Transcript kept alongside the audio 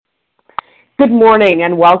Good morning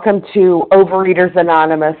and welcome to Overeaters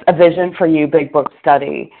Anonymous, A Vision for You Big Book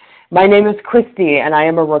Study. My name is Christy and I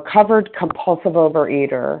am a recovered compulsive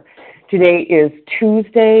overeater. Today is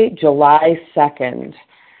Tuesday, July 2nd.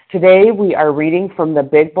 Today we are reading from the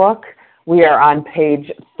Big Book. We are on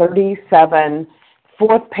page 37,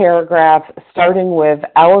 fourth paragraph, starting with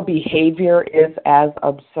Our Behavior is as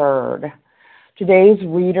Absurd. Today's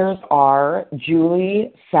readers are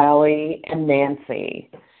Julie, Sally, and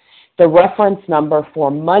Nancy. The reference number for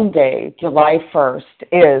Monday, July 1st,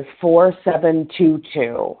 is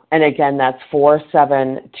 4722. And again, that's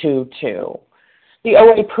 4722. The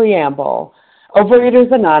OA Preamble.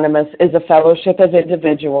 Overeaters Anonymous is a fellowship of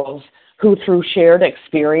individuals who, through shared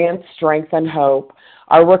experience, strength, and hope,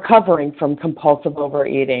 are recovering from compulsive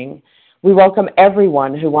overeating. We welcome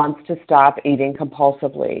everyone who wants to stop eating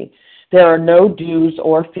compulsively. There are no dues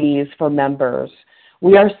or fees for members.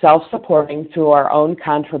 We are self-supporting through our own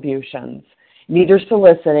contributions, neither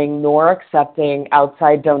soliciting nor accepting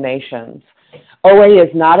outside donations. OA is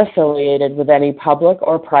not affiliated with any public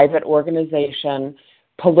or private organization,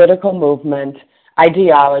 political movement,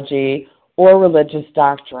 ideology, or religious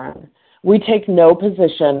doctrine. We take no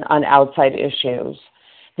position on outside issues.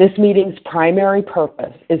 This meeting's primary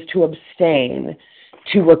purpose is to abstain,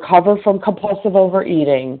 to recover from compulsive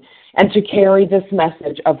overeating, and to carry this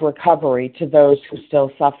message of recovery to those who still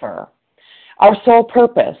suffer. Our sole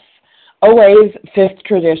purpose, OA's fifth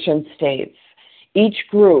tradition states, each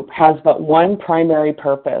group has but one primary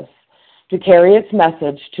purpose, to carry its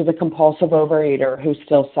message to the compulsive overeater who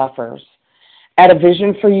still suffers. At A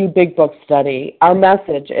Vision for You Big Book Study, our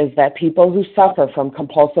message is that people who suffer from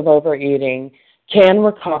compulsive overeating can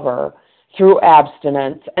recover through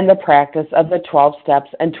abstinence and the practice of the 12 steps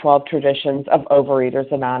and 12 traditions of Overeaters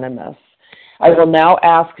Anonymous. I will now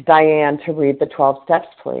ask Diane to read the 12 steps,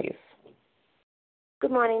 please.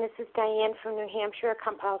 Good morning. This is Diane from New Hampshire, a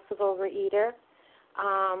compulsive overeater.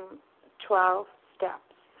 12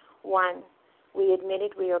 steps. 1, we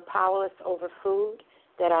admitted we were powerless over food,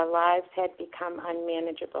 that our lives had become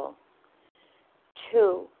unmanageable.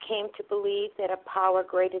 2, came to believe that a power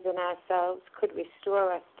greater than ourselves could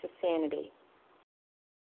restore us to sanity.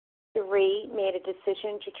 3, made a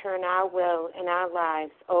decision to turn our will and our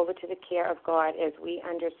lives over to the care of God as we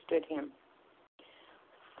understood Him.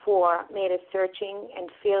 4, made a searching and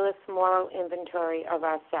fearless moral inventory of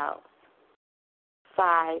ourselves.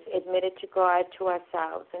 5, admitted to God, to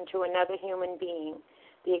ourselves, and to another human being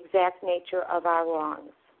the exact nature of our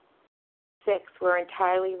wrongs. 6, we're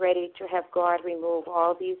entirely ready to have God remove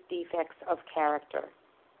all these defects of character.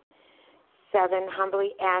 7,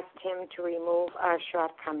 humbly asked Him to remove our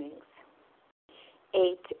shortcomings.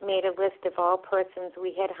 8, made a list of all persons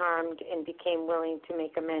we had harmed and became willing to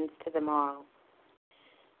make amends to them all.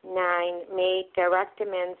 9, made direct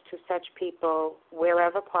amends to such people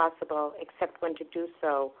wherever possible, except when to do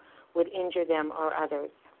so would injure them or others.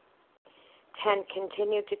 10,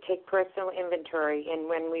 continued to take personal inventory, and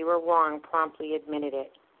when we were wrong, promptly admitted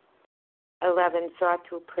it. 11, sought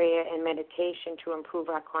through prayer and meditation to improve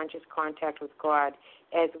our conscious contact with God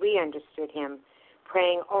as we understood Him,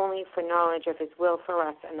 praying only for knowledge of His will for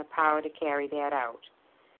us and the power to carry that out.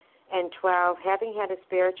 And 12, having had a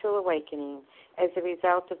spiritual awakening as a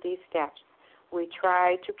result of these steps, we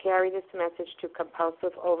try to carry this message to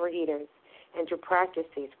compulsive overeaters and to practice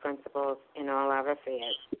these principles in all our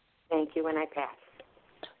affairs. Thank you, and I pass.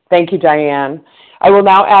 Thank you, Diane. I will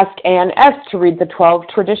now ask Ann S. to read the 12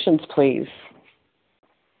 traditions, please.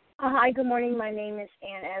 Hi, good morning. My name is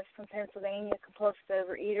Ann S. from Pennsylvania, compulsive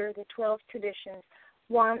overeater. The 12 traditions.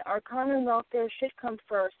 1, our common welfare should come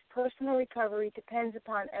first. Personal recovery depends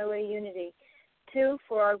upon OA unity. 2,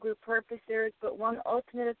 for our group purpose, there is but one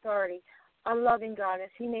ultimate authority, our loving God, as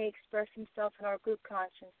He may express Himself in our group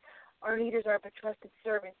conscience. Our leaders are but trusted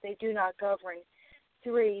servants. They do not govern.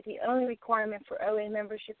 3, the only requirement for OA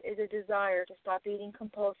membership is a desire to stop eating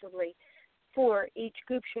compulsively. 4, each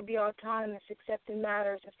group should be autonomous except in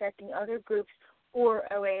matters affecting other groups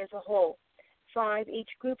or OA as a whole. 5, each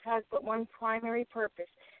group has but one primary purpose,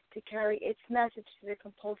 to carry its message to the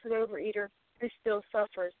compulsive overeater who still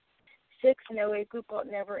suffers. 6, an OA group ought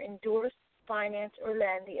never endorse, finance, or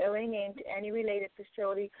lend the OA name to any related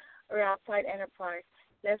facility or outside enterprise,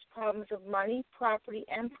 lest problems of money, property,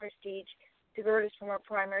 and prestige divert us from our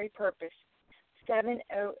primary purpose. 7,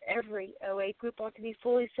 every OA group ought to be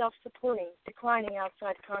fully self-supporting, declining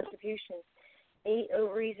outside contributions. 8,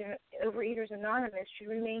 Overeaters Anonymous should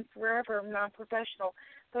remain forever non-professional,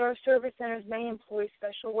 but our service centers may employ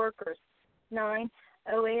special workers. 9,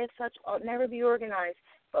 OA as such ought never be organized,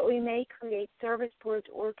 but we may create service boards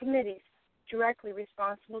or committees directly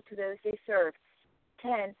responsible to those they serve.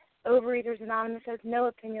 10, Overeaters Anonymous has no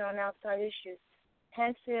opinion on outside issues.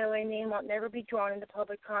 Hence, the OA name will never be drawn into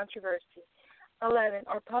public controversy. 11.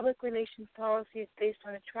 Our public relations policy is based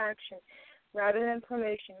on attraction rather than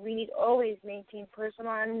promotion. We need always maintain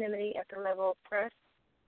personal anonymity at the level of press,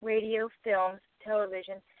 radio, films,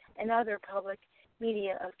 television, and other public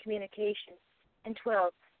media of communication. And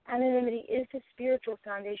 12. Anonymity is the spiritual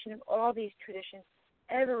foundation of all these traditions,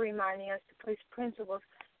 ever reminding us to place principles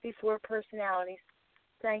before personalities.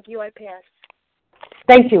 Thank you. I pass.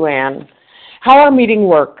 Thank you, Anne. How our meeting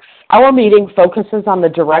works. Our meeting focuses on the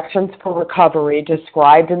directions for recovery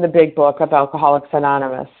described in the Big Book of Alcoholics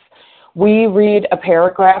Anonymous. We read a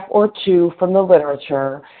paragraph or two from the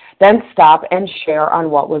literature, then stop and share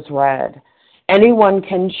on what was read. Anyone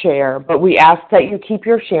can share, but we ask that you keep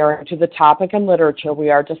your sharing to the topic and literature we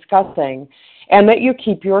are discussing, and that you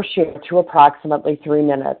keep your share to approximately 3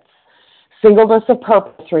 minutes. Singleness of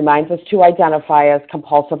purpose reminds us to identify as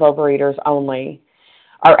compulsive overeaters only.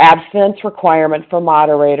 Our abstinence requirement for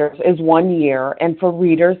moderators is 1 year, and for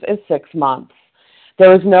readers is 6 months.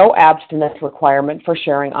 There is no abstinence requirement for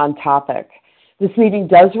sharing on topic. This meeting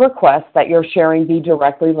does request that your sharing be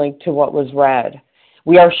directly linked to what was read.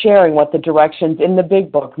 We are sharing what the directions in the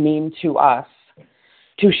Big Book mean to us.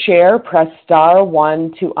 To share, press star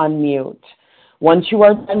 1 to unmute. Once you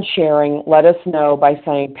are done sharing, let us know by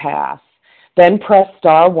saying pass. Then press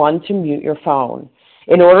star 1 to mute your phone.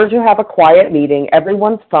 In order to have a quiet meeting,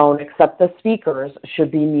 everyone's phone except the speaker's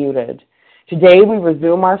should be muted. Today we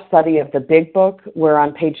resume our study of the Big Book. We're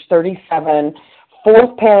on page 37,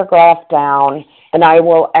 fourth paragraph down, and I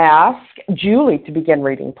will ask Julie to begin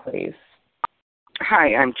reading, please.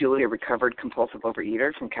 Hi, I'm Julie, a recovered compulsive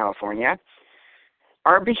overeater from California.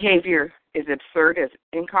 Our behavior is absurd as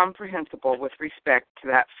incomprehensible with respect to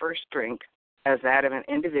that first drink as that of an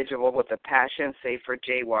individual with a passion, say, for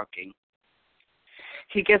jaywalking.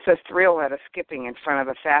 He gets a thrill out of skipping in front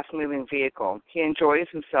of a fast-moving vehicle. He enjoys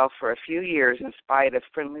himself for a few years in spite of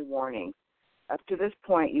friendly warnings. Up to this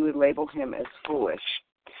point, you would label him as foolish.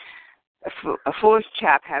 A foolish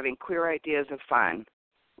chap having queer ideas of fun.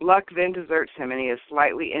 Luck then deserts him, and he is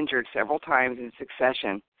slightly injured several times in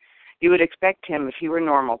succession. You would expect him, if he were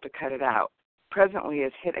normal, to cut it out. Presently he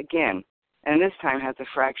is hit again, and this time has a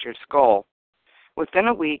fractured skull. Within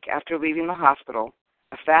a week after leaving the hospital,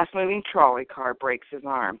 a fast-moving trolley car breaks his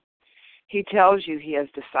arm. He tells you he has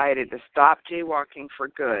decided to stop jaywalking for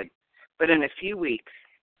good, but in a few weeks,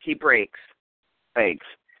 he breaks legs.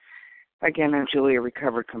 Again, I'm Julie, a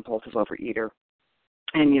recovered compulsive overeater.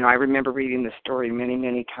 And, I remember reading this story many,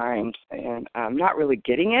 many times and not really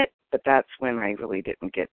getting it, but that's when I really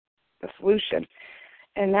didn't get the solution.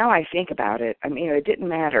 And now I think about it, it didn't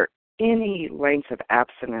matter any length of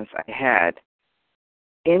abstinence I had.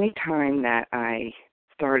 Any time that I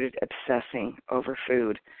started obsessing over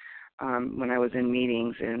food, when I was in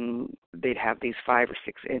meetings and they'd have these 5 or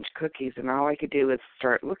 6 inch cookies and all I could do was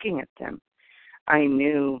start looking at them, I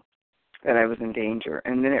knew that I was in danger.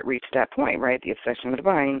 And then it reached that point, right, the obsession of the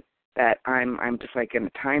divine, that I'm just like in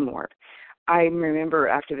a time warp. I remember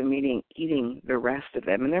after the meeting eating the rest of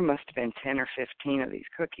them, and there must have been 10 or 15 of these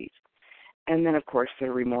cookies. And then, of course,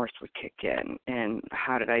 the remorse would kick in. And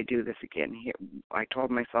how did I do this again? I told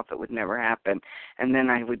myself it would never happen. And then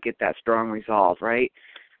I would get that strong resolve, right?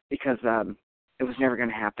 Because it was never going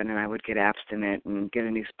to happen, and I would get abstinent and get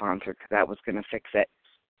a new sponsor because that was going to fix it.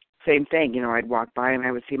 Same thing, I'd walk by and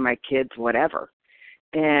I would see my kids, whatever.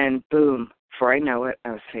 And boom, before I know it,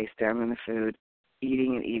 I was face down in the food,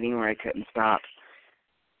 eating and eating where I couldn't stop.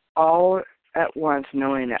 All at once,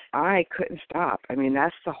 knowing that I couldn't stop.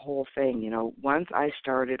 That's the whole thing, Once I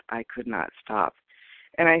started, I could not stop.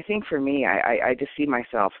 And I think for me, I just see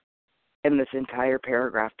myself in this entire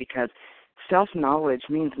paragraph because self-knowledge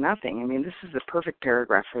means nothing. This is the perfect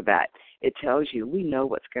paragraph for that. It tells you we know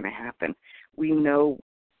what's going to happen. We know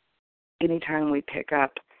anytime we pick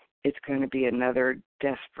up, it's going to be another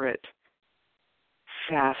desperate,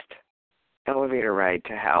 fast elevator ride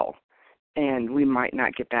to hell. And we might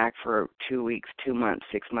not get back for 2 weeks, 2 months,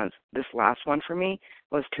 6 months. This last one for me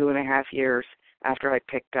was 2.5 years after I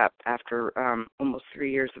picked up, after almost 3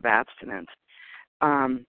 years of abstinence.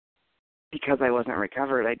 Because I wasn't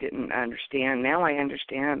recovered, I didn't understand. Now I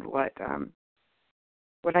understand what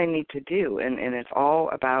I need to do, and it's all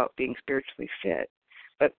about being spiritually fit.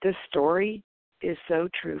 But this story is so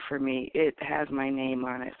true for me. It has my name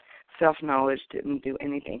on it. Self-knowledge didn't do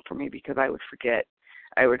anything for me because I would forget.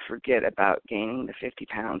 I would forget about gaining the 50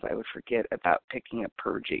 pounds. I would forget about picking up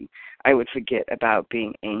purging. I would forget about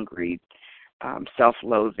being angry,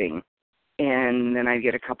 self-loathing. And then I'd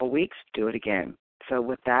get a couple weeks, do it again. So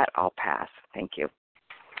with that, I'll pass. Thank you.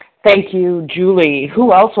 Thank you, Julie.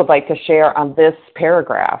 Who else would like to share on this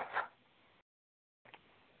paragraph?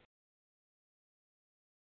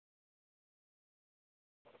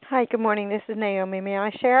 Hi, good morning. This is Naomi. May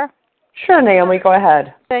I share? Sure, Naomi, go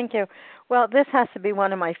ahead. Thank you. Well, this has to be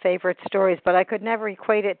one of my favorite stories, but I could never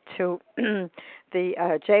equate it to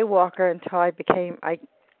the jaywalker until I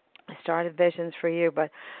started Visions for You.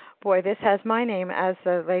 But boy, this has my name, as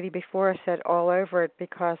the lady before said, all over it,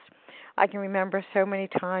 because I can remember so many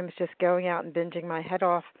times just going out and binging my head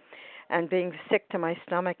off and being sick to my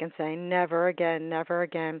stomach and saying, never again, never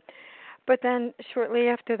again. But then shortly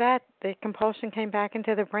after that, the compulsion came back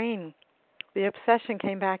into the brain. The obsession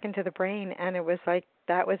came back into the brain, and it was like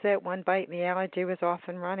that was it. One bite and the allergy was off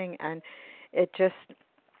and running, and it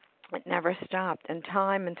never stopped. And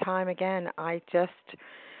time again, I just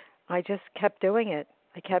kept doing it.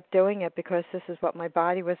 I kept doing it because this is what my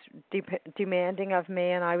body was demanding of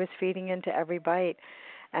me, and I was feeding into every bite.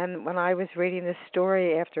 And when I was reading this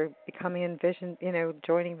story after becoming in Vision,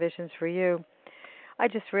 joining Visions for You, I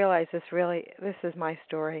just realized this is my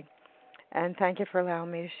story. And thank you for allowing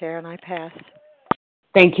me to share, and I pass.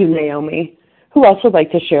 Thank you, Naomi. Who else would like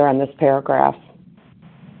to share on this paragraph?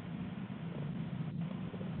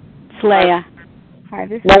 It's Leah. Hi,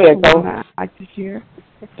 this is Leah, Tawana. go. I'd like to share.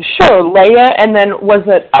 Sure, Leah, and then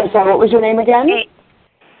I'm sorry, what was your name again?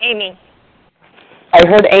 Amy. I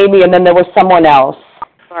heard Amy, and then there was someone else.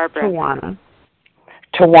 Barbara.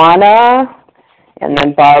 Tawana, and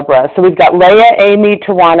then Barbara. So we've got Leah, Amy,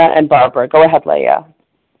 Tawana, and Barbara. Go ahead, Leah.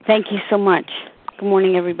 Thank you so much. Good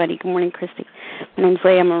morning, everybody. Good morning, Christy. My name's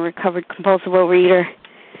Leah. I'm a recovered compulsive overeater.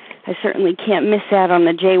 I certainly can't miss out on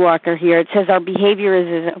the jaywalker here. It says our behavior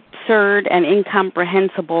is as absurd and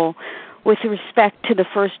incomprehensible with respect to the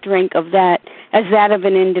first drink of that as that of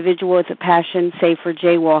an individual with a passion, say, for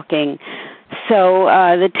jaywalking. So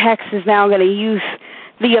the text is now going to use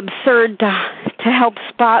the absurd to help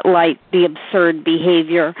spotlight the absurd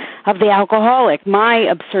behavior of the alcoholic, my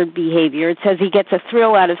absurd behavior. It says he gets a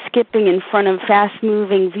thrill out of skipping in front of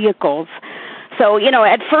fast-moving vehicles. So,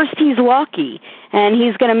 at first he's lucky, and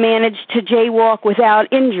he's going to manage to jaywalk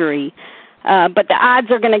without injury. But the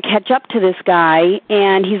odds are going to catch up to this guy,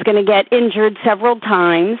 and he's going to get injured several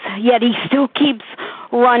times, yet he still keeps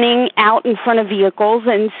running out in front of vehicles,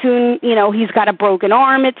 and soon, he's got a broken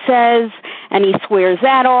arm, it says, and he swears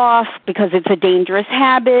that off because it's a dangerous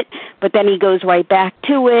habit, but then he goes right back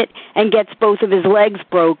to it and gets both of his legs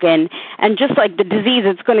broken. And just like the disease,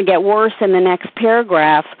 it's going to get worse in the next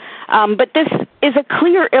paragraph. But this is a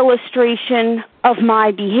clear illustration of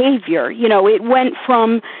my behavior. It went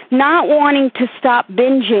from not wanting to stop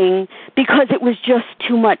binging because it was just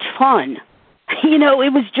too much fun.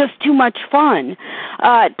 It was just too much fun,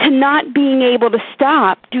 to not being able to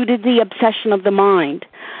stop due to the obsession of the mind.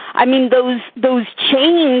 I mean, those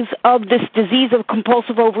chains of this disease of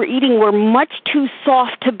compulsive overeating were much too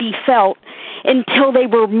soft to be felt until they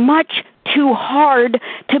were much too hard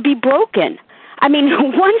to be broken. I mean,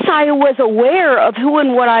 once I was aware of who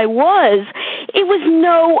and what I was, it was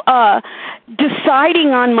no deciding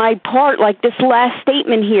on my part, like this last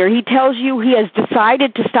statement here. He tells you he has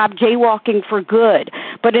decided to stop jaywalking for good,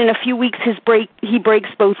 but in a few weeks he breaks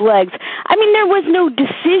both legs. I mean, there was no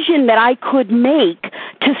decision that I could make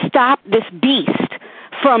to stop this beast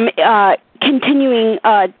from continuing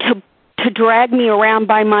to drag me around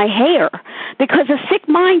by my hair, because a sick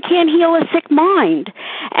mind can't heal a sick mind.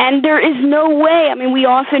 And there is no way, I mean, we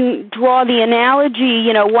often draw the analogy,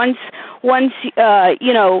 once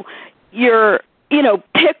you're,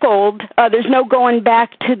 pickled, there's no going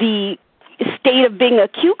back to the state of being a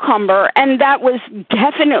cucumber, and that was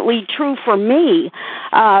definitely true for me.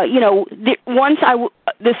 Once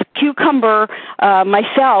this cucumber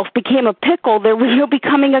myself became a pickle, there was no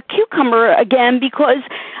becoming a cucumber again, because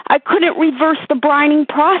I couldn't reverse the brining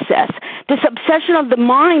process. This obsession of the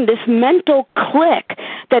mind, this mental click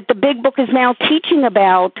that the big book is now teaching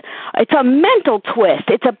about, it's a mental twist.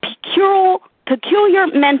 It's a peculiar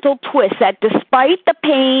mental twist that despite the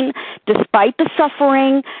pain, despite the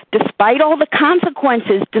suffering, despite all the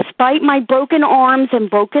consequences, despite my broken arms and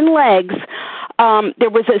broken legs, there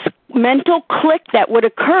was this mental click that would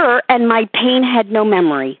occur, and my pain had no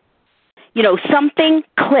memory. Something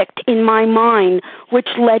clicked in my mind which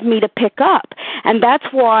led me to pick up. And that's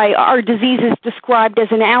why our disease is described as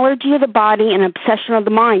an allergy of the body and obsession of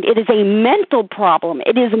the mind. It is a mental problem.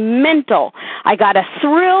 It is mental. I got a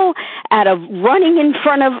thrill out of running in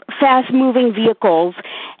front of fast-moving vehicles,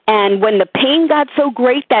 and when the pain got so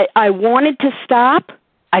great that I wanted to stop,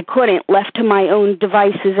 I couldn't, left to my own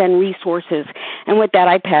devices and resources. And with that,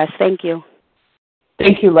 I pass. Thank you.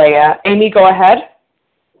 Thank you, Leah. Amy, go ahead.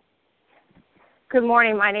 Good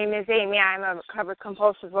morning. My name is Amy. I'm a recovered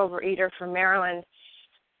compulsive overeater from Maryland.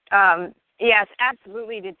 Yes,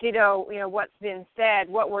 absolutely. To ditto, what's been said.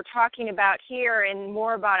 What we're talking about here and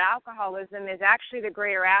More About Alcoholism is actually the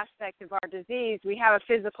greater aspect of our disease. We have a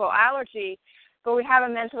physical allergy, but we have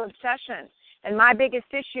a mental obsession. And my biggest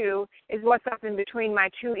issue is what's up in between my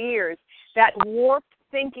two ears, that warped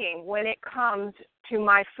thinking when it comes to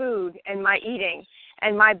my food and my eating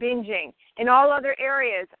and my binging. In all other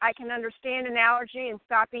areas, I can understand an allergy and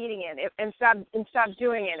stop eating it and stop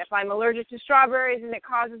doing it. If I'm allergic to strawberries and it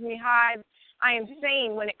causes me hives, I am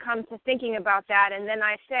sane when it comes to thinking about that. And then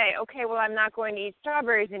I say, okay, well, I'm not going to eat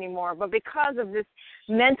strawberries anymore. But because of this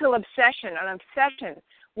mental obsession, an obsession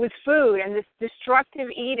with food and this destructive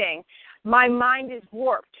eating, my mind is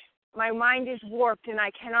warped. My mind is warped, and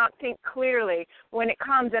I cannot think clearly when it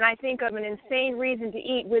comes, and I think of an insane reason to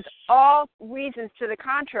eat with all reasons to the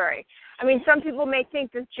contrary. I mean, some people may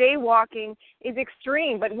think that jaywalking is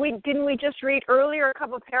extreme, but didn't we just read earlier, a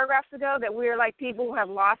couple of paragraphs ago, that we are like people who have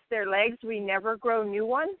lost their legs, we never grow new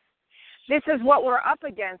ones? This is what we're up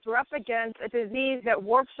against. We're up against a disease that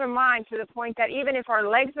warps our mind to the point that even if our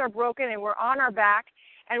legs are broken and we're on our back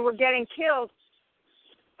and we're getting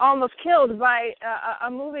almost killed by a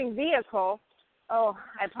moving vehicle. Oh,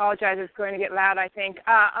 I apologize. It's going to get loud, I think.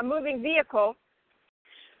 A moving vehicle.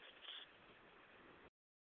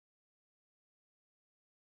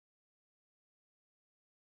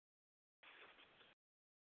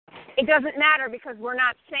 It doesn't matter because we're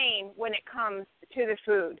not sane when it comes to the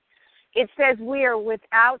food. It says we are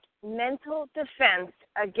without mental defense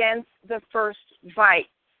against the first bite.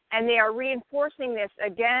 And they are reinforcing this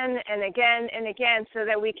again and again and again so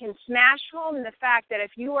that we can smash home the fact that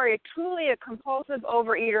if you are truly a compulsive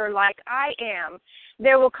overeater like I am,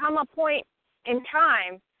 there will come a point in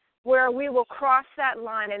time where we will cross that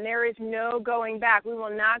line and there is no going back. We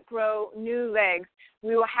will not grow new legs.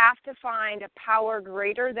 We will have to find a power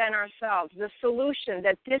greater than ourselves. The solution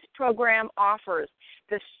that this program offers,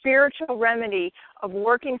 the spiritual remedy of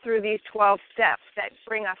working through these 12 steps that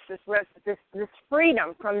bring us this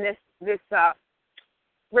freedom from this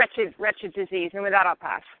wretched disease. And with that, I'll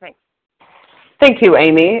pass. Thanks. Thank you,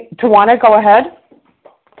 Amy. Tawana, go ahead.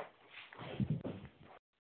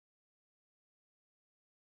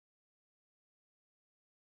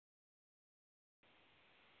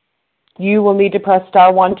 You will need to press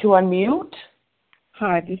star 1 to unmute.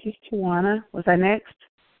 Hi, this is Tawana. Was I next?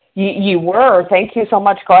 You were. Thank you so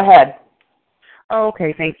much. Go ahead. Oh,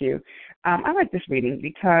 okay, thank you. I like this reading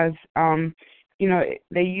because,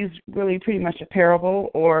 they use really pretty much a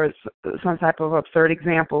parable or some type of absurd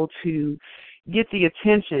example to get the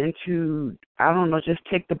attention to, just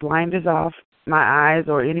take the blinders off my eyes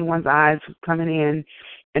or anyone's eyes who's coming in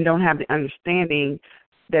and don't have the understanding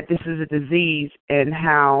that this is a disease and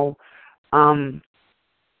how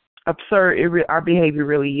absurd our behavior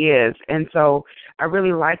really is. And so I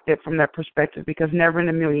really liked it from that perspective because never in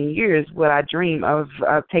a million years would I dream of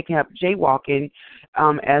taking up jaywalking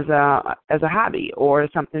as a hobby or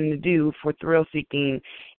something to do for thrill seeking.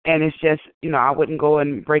 And it's just, I wouldn't go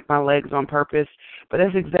and break my legs on purpose. But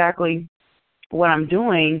that's exactly what I'm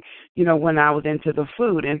doing, when I was into the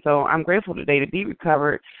food. And so I'm grateful today to be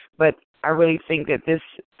recovered. But I really think that this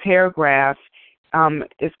paragraph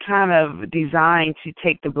is kind of designed to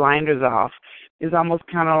take the blinders off. It's almost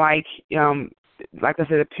kind of like I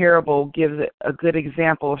said, a parable gives a good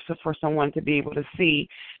example for someone to be able to see,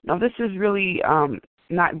 no, this is really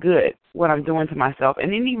not good, what I'm doing to myself.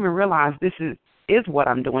 And didn't even realize this is what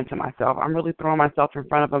I'm doing to myself. I'm really throwing myself in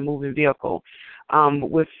front of a moving vehicle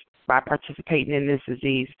by participating in this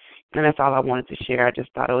disease. And that's all I wanted to share. I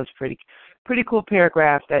just thought it was pretty cool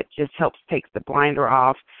paragraph that just helps take the blinder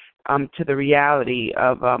off to the reality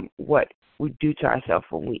of what we do to ourselves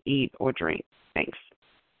when we eat or drink. Thanks.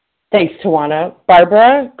 Thanks, Tawana.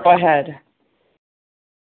 Barbara, go ahead.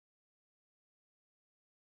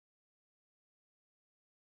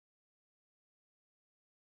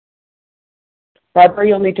 Barbara,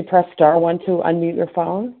 you'll need to press star 1 to unmute your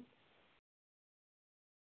phone.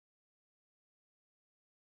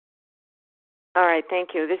 All right,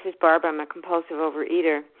 thank you. This is Barbara. I'm a compulsive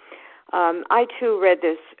overeater. I, too, read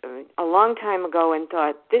this a long time ago and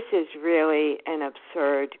thought, this is really an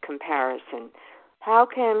absurd comparison. How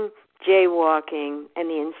can jaywalking and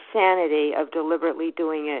the insanity of deliberately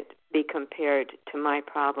doing it be compared to my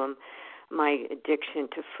problem, my addiction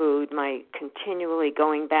to food, my continually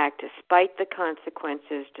going back despite the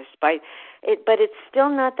consequences, despite it, but it's still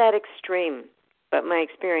not that extreme, but my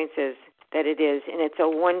experience is that it is, and it's a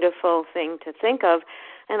wonderful thing to think of,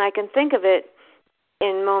 and I can think of it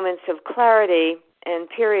in moments of clarity and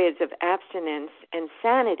periods of abstinence and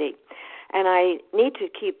sanity. And I need to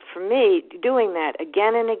keep, for me, doing that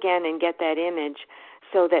again and again and get that image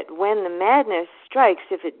so that when the madness strikes,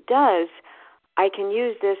 if it does, I can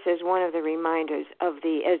use this as one of the reminders of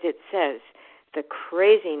the, as it says, the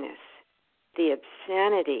craziness, the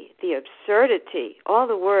obscenity, the absurdity, all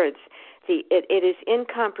the words. It is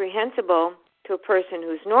incomprehensible to a person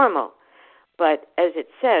who's normal. But as it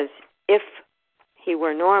says, if he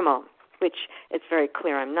were normal, which it's very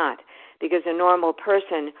clear I'm not, because a normal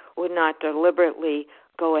person would not deliberately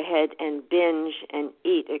go ahead and binge and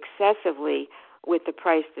eat excessively with the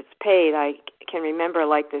price that's paid. I can remember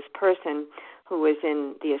like this person who was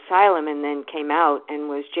in the asylum and then came out and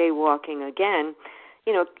was jaywalking again,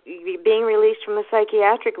 you know, being released from the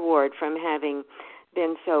psychiatric ward from having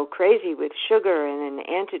been so crazy with sugar and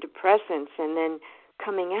antidepressants, and then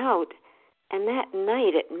coming out. And that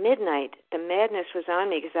night at midnight, the madness was on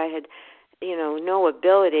me because I had, you know, no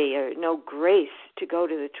ability or no grace to go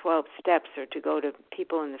to the 12 steps or to go to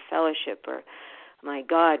people in the fellowship or my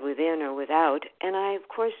God within or without. And I, of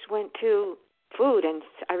course, went to food. And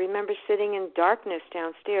I remember sitting in darkness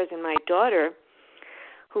downstairs, and my daughter,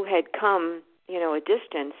 who had come, you know, a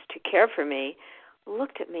distance to care for me,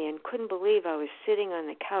 looked at me and couldn't believe I was sitting on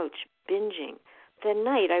the couch binging the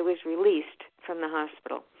night I was released from the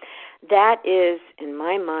hospital. That is, in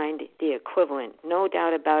my mind, the equivalent, no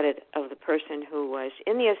doubt about it, of the person who was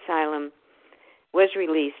in the asylum, was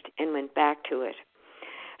released, and went back to it.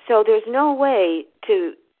 So there's no way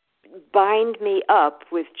to bind me up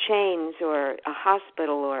with chains or a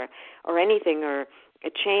hospital or anything, or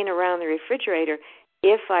a chain around the refrigerator,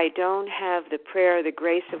 if I don't have the prayer, the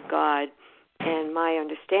grace of God, and my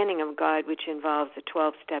understanding of God, which involves the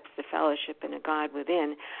 12 steps, the fellowship, and a God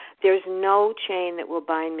within. There's no chain that will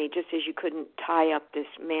bind me, just as you couldn't tie up this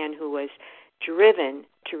man who was driven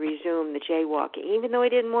to resume the jaywalking, even though he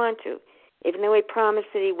didn't want to, even though he promised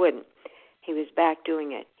that he wouldn't. He was back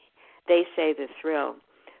doing it. They say the thrill.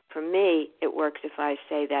 For me, it works if I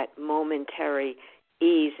say that momentary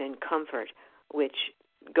ease and comfort, which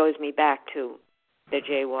goes me back to the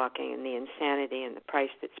jaywalking and the insanity and the price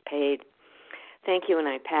that's paid. Thank you, and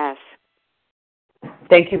I pass.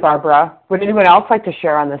 Thank you, Barbara. Would anyone else like to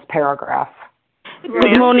share on this paragraph?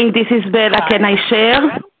 Good morning. This is Bella. Can I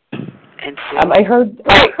share? I heard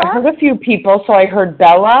a few people, so I heard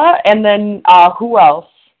Bella, and then who else?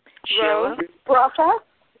 Sheila. Bracha.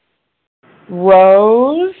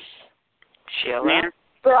 Rose. Sheila.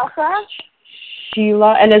 Bracha.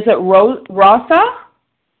 Sheila. And is it Rosa?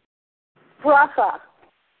 Bracha.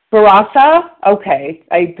 Barasa? Okay.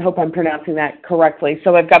 I hope I'm pronouncing that correctly.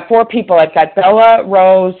 So I've got 4 people. I've got Bella,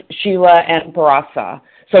 Rose, Sheila, and Barasa.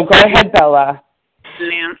 So go ahead, Bella.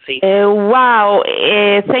 Nancy. Wow.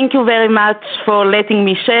 Thank you very much for letting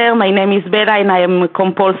me share. My name is Bella, and I am a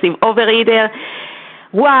compulsive overeater.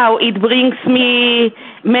 Wow, it brings me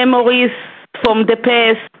memories from the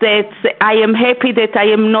past that I am happy that I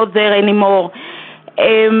am not there anymore.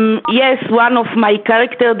 Yes, one of my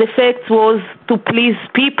character defects was to please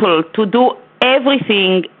people, to do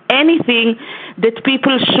everything, anything that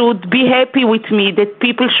people should be happy with me, that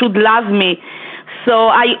people should love me. So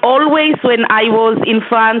I always, when I was in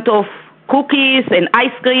front of cookies and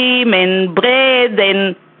ice cream and bread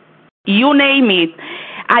and you name it,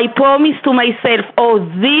 I promised to myself, oh,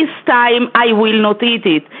 this time I will not eat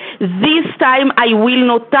it. This time I will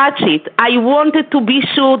not touch it. I wanted to be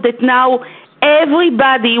sure that now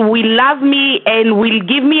everybody will love me and will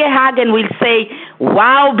give me a hug and will say,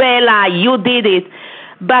 wow, Bella, you did it.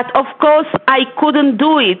 But of course, I couldn't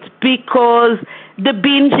do it because the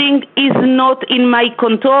binging is not in my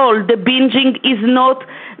control. The binging is not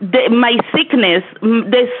my sickness.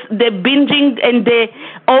 The binging and the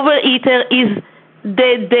overeater is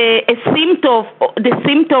the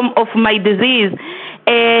symptom of my disease.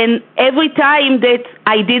 And every time that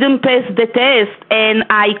I didn't pass the test and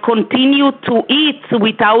I continue to eat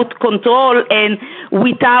without control and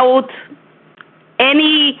without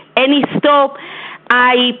any stop,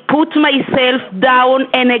 I put myself down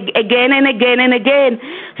and again and again and again.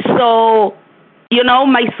 So, you know,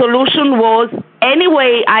 my solution was,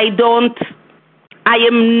 anyway, I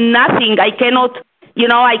am nothing. I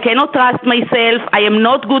cannot trust myself. I am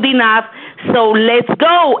not good enough. So let's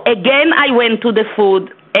go. Again, I went to the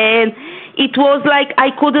food, and it was like I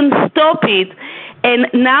couldn't stop it. And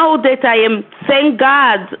now that thank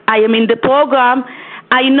God, I am in the program,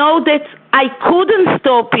 I know that I couldn't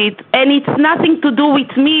stop it, and it's nothing to do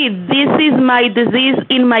with me. This is my disease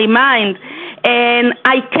in my mind, and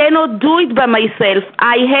I cannot do it by myself.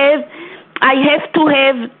 I have to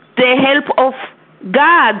have the help of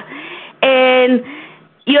God. And,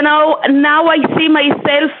 you know, now I see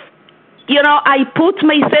myself, I put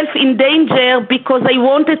myself in danger because I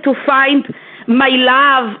wanted to find my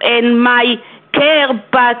love and my care,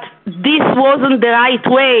 but this wasn't the right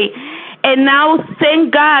way. And now,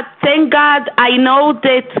 thank God, I know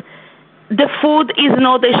that the food is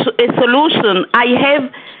not a solution. I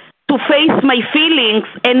have to face my feelings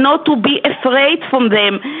and not to be afraid from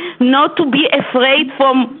them, not to be afraid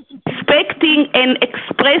from expecting and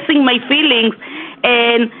expressing my feelings.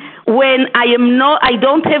 And when I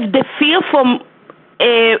don't have the fear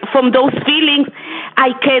from those feelings,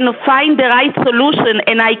 I can find the right solution,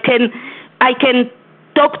 and I can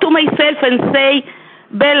talk to myself and say,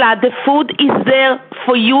 Bella, the food is there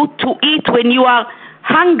for you to eat when you are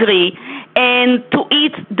hungry, and to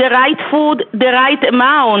eat the right food, the right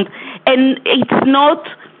amount. And it's not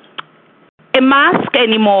a mask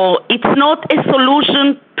anymore. It's not a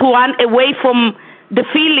solution to run away from the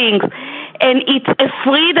feelings. And it's a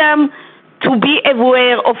freedom to be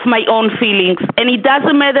aware of my own feelings. And it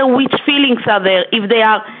doesn't matter which feelings are there, if they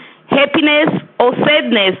are happiness or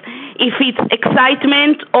sadness, if it's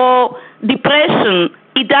excitement or depression.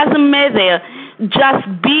 It doesn't matter.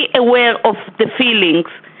 Just be aware of the feelings.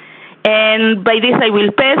 And by this I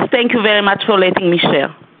will pass. Thank you very much for letting me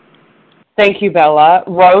share. Thank you, Bella.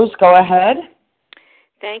 Rose, go ahead.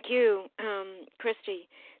 Thank you, Christy.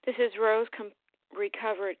 This is Rose,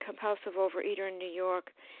 recovered compulsive overeater in New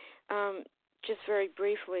York. Just very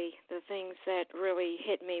briefly, the things that really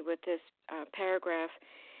hit me with this paragraph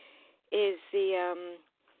is the,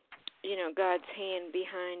 God's hand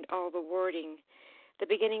behind all the wording. The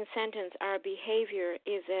beginning sentence, our behavior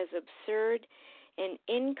is as absurd and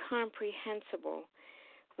incomprehensible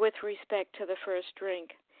with respect to the first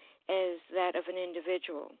drink as that of an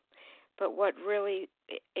individual. But what really,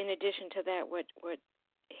 in addition to that, what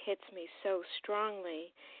hits me so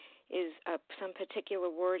strongly is some particular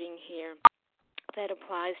wording here that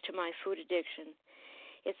applies to my food addiction.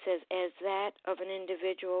 It says, as that of an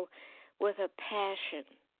individual with a passion,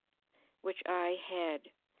 which I had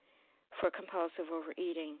for compulsive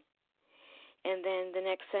overeating. And then the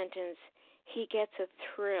next sentence, he gets a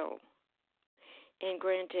thrill. And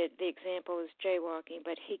granted, the example is jaywalking,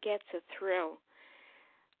 but he gets a thrill.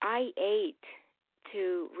 I ate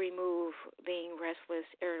to remove being restless,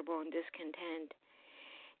 irritable, and discontent.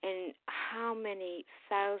 And how many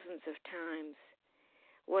thousands of times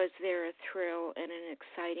was there a thrill in an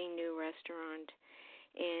exciting new restaurant,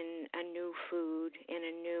 in a new food, in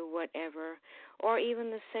a new whatever, or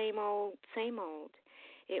even the same old.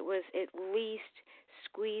 It was at least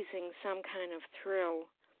squeezing some kind of thrill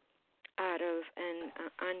out of an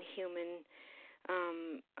unhuman,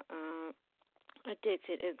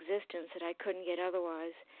 addicted existence that I couldn't get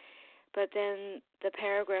otherwise. But then the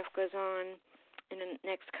paragraph goes on in the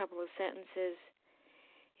next couple of sentences.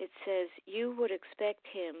 It says, you would expect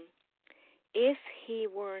him if he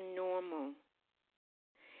were normal.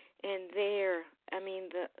 And there,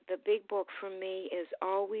 the big book for me is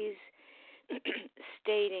always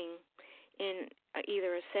stating in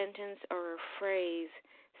either a sentence or a phrase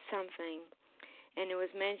something. And it was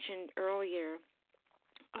mentioned earlier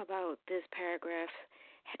about this paragraph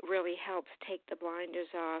really helps take the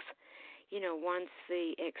blinders off. Once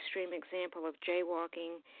the extreme example of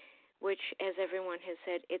jaywalking, which, as everyone has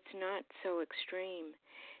said, it's not so extreme.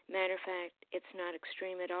 Matter of fact, it's not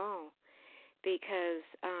extreme at all, because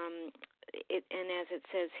and as it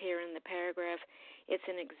says here in the paragraph, it's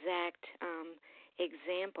an exact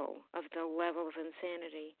example of the level of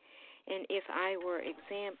insanity. And if I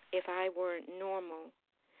were normal,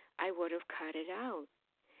 I would have cut it out.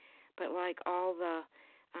 But like all the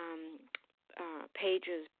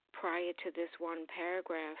pages prior to this one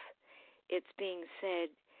paragraph, it's being said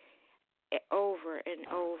over and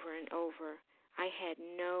over and over. I had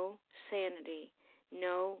no sanity,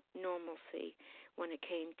 no normalcy when it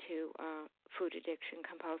came to food addiction,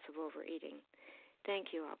 compulsive overeating.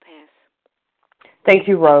 Thank you. I'll pass. Thank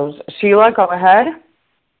you, Rose. Sheila, go ahead.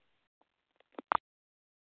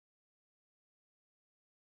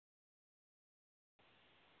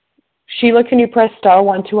 Sheila, can you press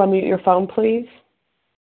 *1 to unmute your phone, please?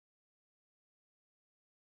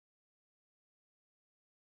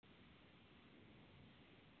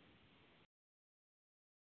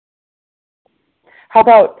 How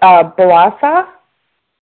about Balasa?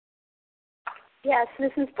 Yes,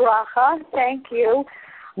 this is Bracha. Thank you.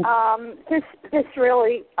 This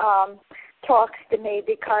really talks to me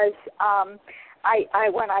because I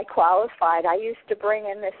when I qualified, I used to bring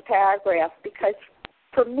in this paragraph because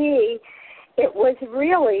for me, it was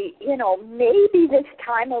really, maybe this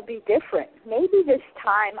time will be different. Maybe this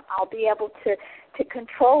time I'll be able to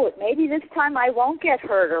control it. Maybe this time I won't get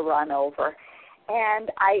hurt or run over. And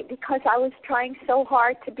because I was trying so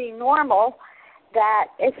hard to be normal, that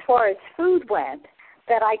as far as food went,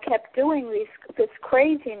 that I kept doing this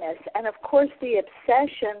craziness. And of course the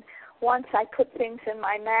obsession, once I put things in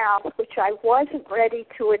my mouth, which I wasn't ready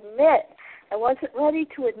to admit. I wasn't ready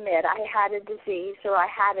to admit I had a disease or I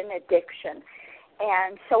had an addiction.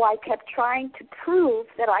 And so I kept trying to prove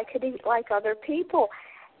that I could eat like other people.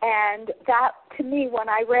 And that, to me, when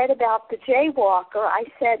I read about the jaywalker, I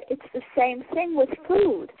said, it's the same thing with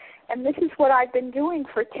food. And this is what I've been doing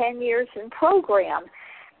for 10 years in program.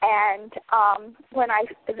 And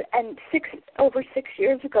over 6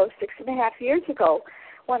 years ago, 6.5 years ago,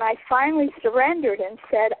 when I finally surrendered and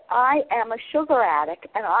said, I am a sugar addict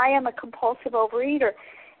and I am a compulsive overeater,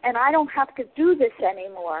 and I don't have to do this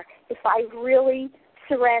anymore if I really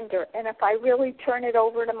surrender and if I really turn it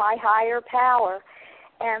over to my higher power.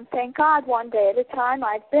 And thank God, one day at a time,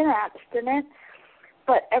 I've been abstinent.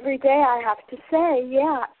 But every day I have to say,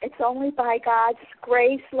 yeah, it's only by God's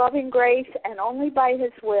grace, loving grace, and only by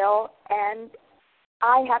His will. And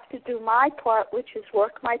I have to do my part, which is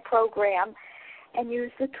work my program and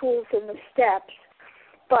use the tools and the steps.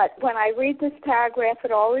 But when I read this paragraph,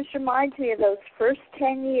 it always reminds me of those first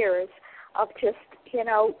 10 years of just,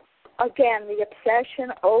 again, the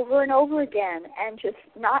obsession over and over again, and just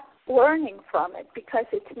not learning from it, because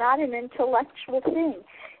it's not an intellectual thing.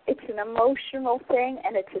 It's an emotional thing,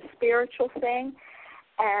 and it's a spiritual thing,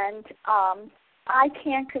 and I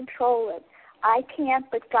can't control it. I can't,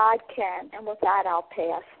 but God can, and with that, I'll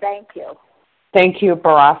pass. Thank you. Thank you,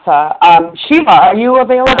 Barasa. Sheila, are you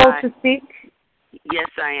available to speak? Yes,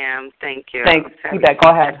 I am. Thank you. Thanks. You bet.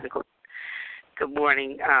 Go ahead. Good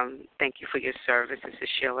morning. Thank you for your service. This is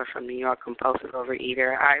Sheila from New York, compulsive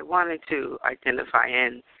overeater. I wanted to identify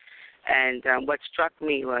in, and what struck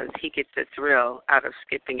me was he gets a thrill out of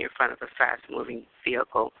skipping in front of a fast-moving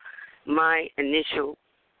vehicle. My initial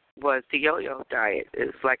was the yo-yo diet.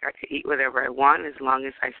 It's like I could eat whatever I want as long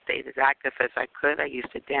as I stayed as active as I could. I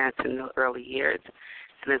used to dance in the early years,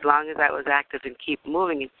 and as long as I was active and keep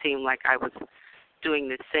moving, it seemed like I was doing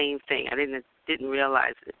the same thing. I didn't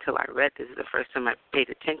realize it until I read this. This is the first time I paid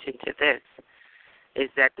attention to this, is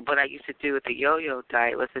that what I used to do with the yo-yo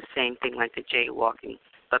diet was the same thing like the jaywalking.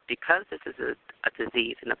 But because this is a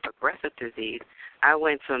disease and a progressive disease, I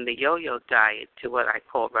went from the yo-yo diet to what I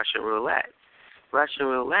call Russian roulette. Russian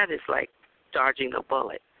roulette is like dodging a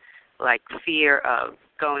bullet, like fear of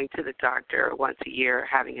going to the doctor once a year,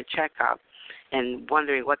 having a checkup, and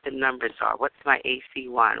wondering what the numbers are. What's my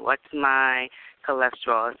AC1? What's my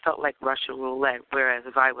cholesterol? It felt like Russian roulette, whereas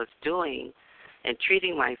if I was doing and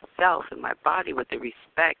treating myself and my body with the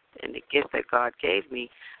respect and the gift that God gave me,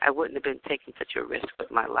 I wouldn't have been taking such a risk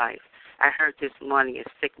with my life. I heard this morning, a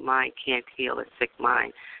sick mind can't heal a sick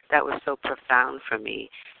mind. That was so profound for me.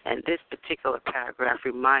 And this particular paragraph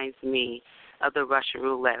reminds me of the Russian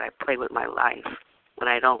roulette I play with my life when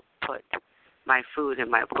I don't put my food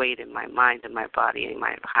and my weight and my mind and my body in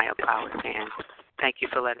my higher power's hands. Thank you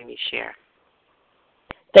for letting me share.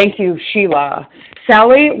 Thank you, Sheila.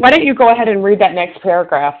 Sally, why don't you go ahead and read that next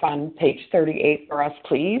paragraph on page 38 for us,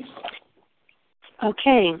 please?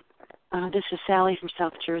 Okay. This is Sally from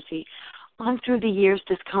South Jersey. On through the years,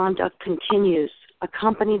 this conduct continues,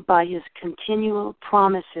 accompanied by his continual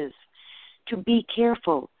promises to be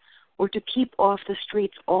careful or to keep off the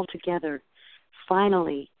streets altogether.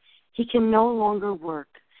 Finally, he can no longer work.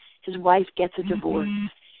 His wife gets a divorce.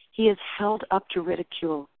 He is held up to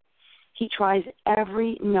ridicule. He tries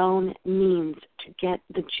every known means to get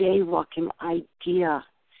the jaywalking idea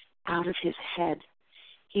out of his head.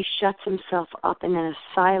 He shuts himself up in an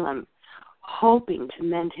asylum, hoping to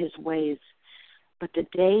mend his ways. But the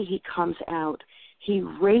day he comes out, he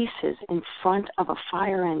races in front of a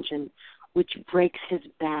fire engine, which breaks his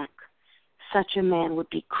back. Such a man would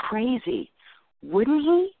be crazy, wouldn't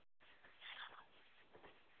he?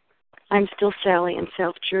 I'm still Sally in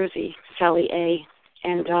South Jersey, Sally A.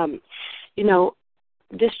 And,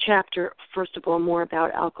 this chapter, first of all, More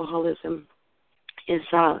About Alcoholism, is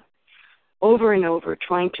over and over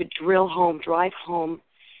trying to drive home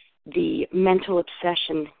the mental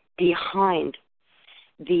obsession behind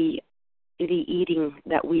the eating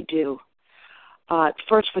that we do.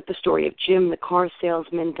 First with the story of Jim, the car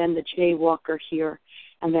salesman, then the jaywalker here,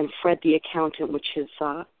 and then Fred, the accountant, which is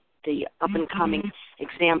the up-and-coming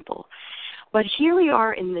example. But here we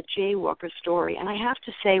are in the jaywalker story, and I have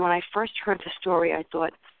to say, when I first heard the story, I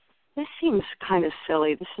thought, this seems kind of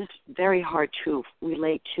silly. This is very hard to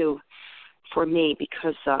relate to for me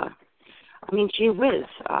because, gee whiz,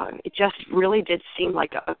 it just really did seem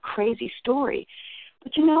like a crazy story.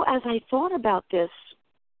 But, as I thought about this,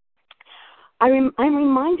 I'm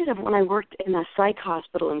reminded of when I worked in a psych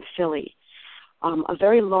hospital in Philly, a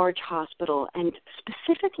very large hospital, and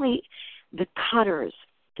specifically the cutters,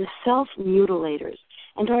 the self-mutilators.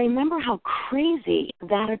 And I remember how crazy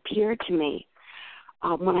that appeared to me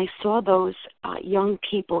when I saw those young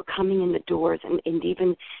people coming in the doors and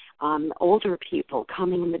even older people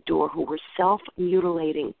coming in the door who were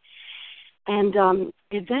self-mutilating. And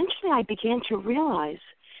eventually I began to realize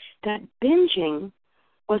that binging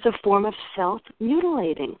was a form of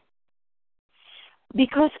self-mutilating.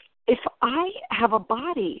 Because if I have a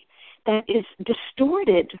body that is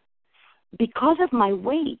distorted because of my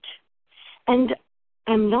weight and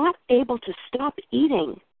I'm not able to stop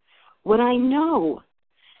eating, when I know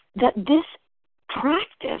that this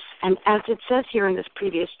practice, and as it says here in this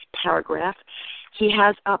previous paragraph, he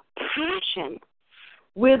has a passion,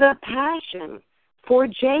 with a passion for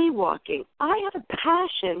jaywalking. I have a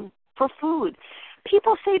passion for food.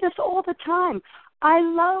 People say this all the time. I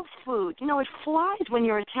love food. You know, it flies when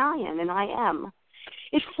you're Italian, and I am.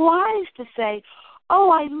 It flies to say,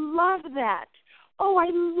 oh, I love that. Oh, I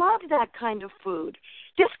love that kind of food.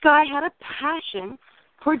 This guy had a passion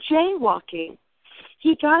for jaywalking.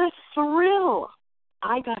 He got a thrill.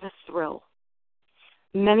 I got a thrill.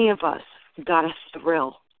 Many of us got a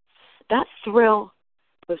thrill. That thrill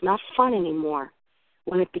was not fun anymore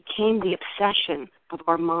when it became the obsession of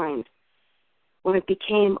our mind, when it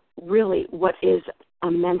became really what is a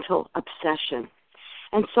mental obsession.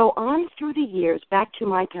 And so on through the years, back to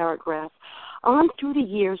my paragraph, on through the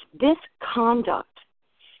years, this conduct,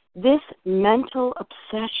 this mental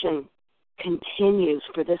obsession continues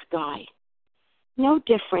for this guy. No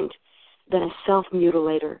different than a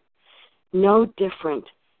self-mutilator, no different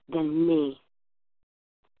than me.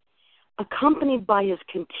 Accompanied by his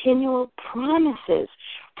continual promises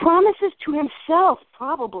to himself,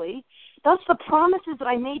 probably. Thus, the promises that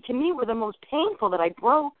I made to me were the most painful that I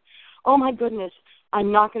broke. Oh, my goodness,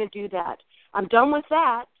 I'm not going to do that. I'm done with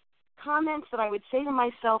that. Comments that I would say to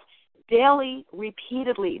myself daily,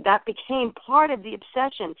 repeatedly, that became part of the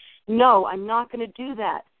obsession. No, I'm not going to do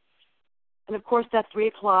that. And, of course, that 3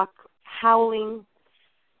 o'clock howling,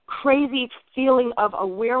 crazy feeling of a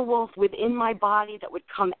werewolf within my body that would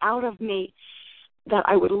come out of me, that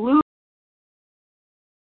I would lose.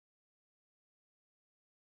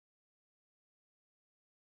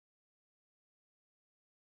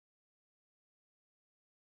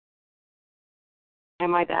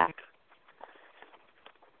 Am I back?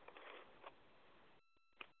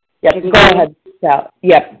 Yep, go ahead.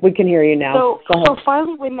 Yep, we can hear you now. So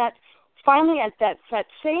finally at that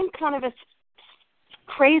same kind of a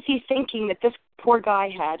crazy thinking that this poor guy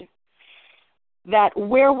had, that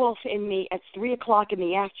werewolf in me at 3 o'clock in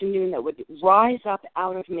the afternoon that would rise up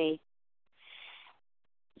out of me,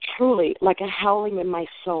 truly like a howling in my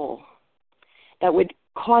soul, that would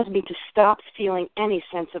cause me to stop feeling any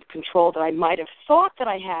sense of control that I might have thought that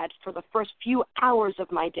I had for the first few hours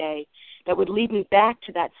of my day, that would lead me back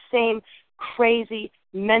to that same crazy,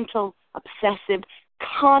 mental, obsessive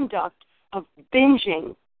conduct of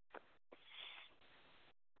binging.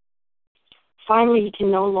 Finally, he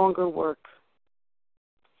can no longer work.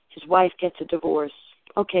 His wife gets a divorce.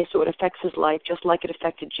 Okay, so it affects his life just like it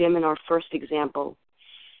affected Jim in our first example.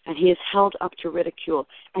 And he is held up to ridicule.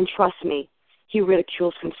 And trust me, he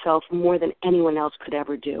ridicules himself more than anyone else could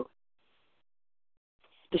ever do.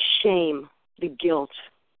 The shame, the guilt.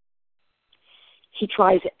 He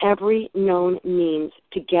tries every known means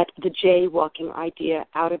to get the jaywalking idea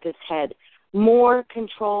out of his head. More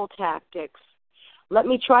control tactics. Let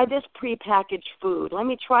me try this prepackaged food. Let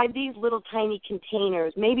me try these little tiny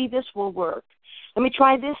containers. Maybe this will work. Let me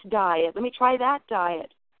try this diet. Let me try that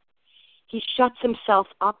diet. He shuts himself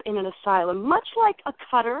up in an asylum, much like a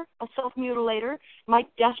cutter, a self-mutilator, might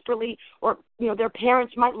desperately, or their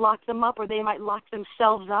parents might lock them up, or they might lock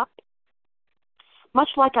themselves up. Much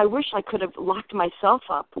like I wish I could have locked myself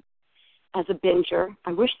up as a binger.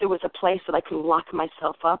 I wish there was a place that I could lock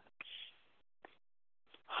myself up,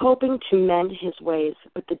 hoping to mend his ways.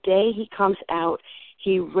 But the day he comes out,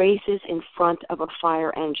 he races in front of a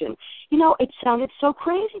fire engine. It sounded so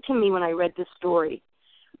crazy to me when I read this story.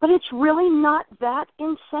 But it's really not that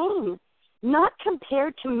insane. Not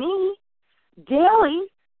compared to me. Daily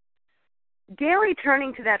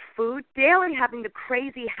turning to that food, daily having the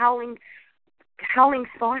crazy howling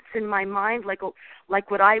thoughts in my mind, like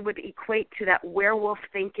what I would equate to that werewolf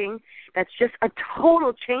thinking. That's just a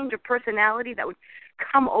total change of personality that would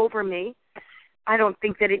come over me. I don't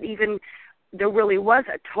think that there really was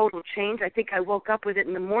a total change. I think I woke up with it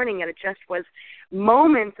in the morning, and it just was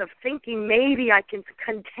moments of thinking maybe I can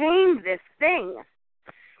contain this thing,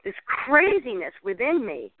 this craziness within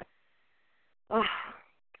me.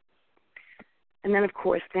 And then, of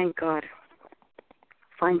course, thank God,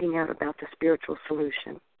 finding out about the spiritual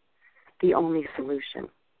solution, the only solution.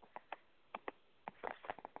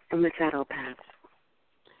 And with that, I'll pass.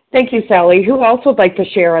 Thank you, Sally. Who else would like to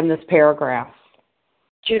share on this paragraph?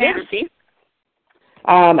 Nancy.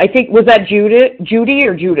 I think, was that Judy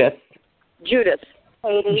or Judith? Judith.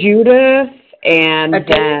 Judith, and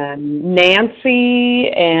then Nancy,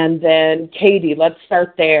 and then Katie. Let's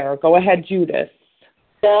start there. Go ahead, Judith.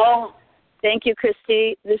 Thank you,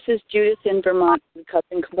 Christy. This is Judith in Vermont,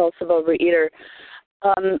 recovering compulsive overeater.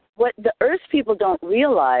 What the Earth people don't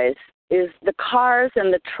realize is the cars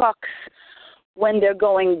and the trucks, when they're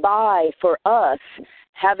going by for us,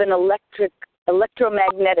 have an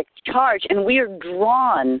electromagnetic charge, and we are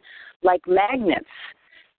drawn like magnets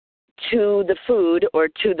to the food or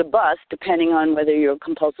to the bus, depending on whether you're a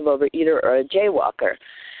compulsive overeater or a jaywalker.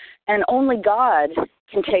 And only God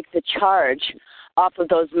can take the charge off of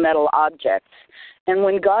those metal objects. And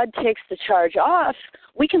when God takes the charge off,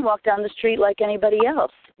 we can walk down the street like anybody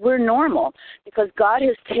else. We're normal because God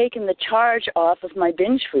has taken the charge off of my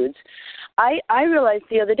binge foods. I realized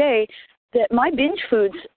the other day that my binge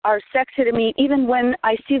foods are sexy to me even when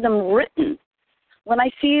I see them written. When I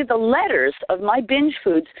see the letters of my binge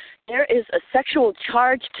foods, there is a sexual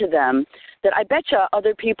charge to them that I betcha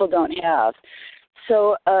other people don't have.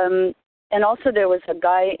 So, and also there was a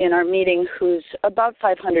guy in our meeting who's about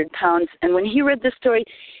 500 pounds, and when he read this story,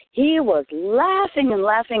 he was laughing and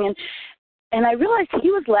laughing, and I realized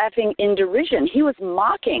he was laughing in derision. He was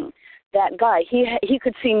mocking that guy. He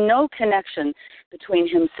could see no connection between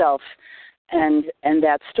himself and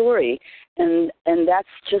that story. And that's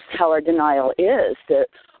just how our denial is, that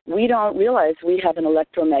we don't realize we have an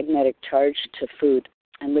electromagnetic charge to food.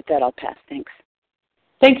 And with that, I'll pass. Thanks.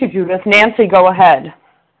 Thank you, Judith. Nancy, go ahead.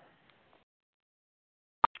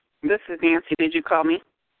 This is Nancy. Did you call me?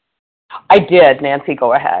 I did. Nancy,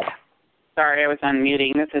 go ahead. Sorry, I was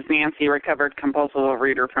unmuting. This is Nancy, recovered compulsive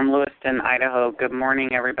overeater from Lewiston, Idaho. Good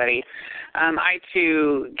morning, everybody. I,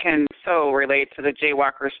 too, can so relate to the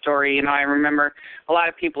jaywalker story. You know, I remember a lot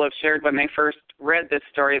of people have shared when they first read this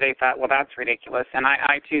story, they thought, well, that's ridiculous. And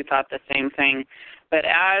I too, thought the same thing. But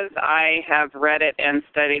as I have read it and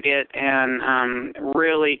studied it and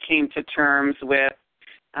really came to terms with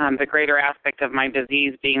the greater aspect of my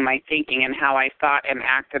disease being my thinking and how I thought and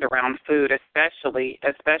acted around food, especially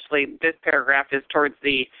this paragraph is towards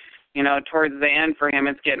the end for him.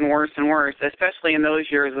 It's getting worse and worse, especially in those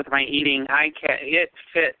years with my eating. It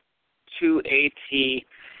fit to a T.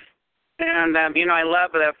 And, I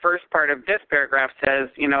love the first part of this paragraph says,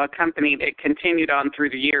 accompanied, it continued on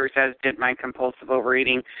through the years, as did my compulsive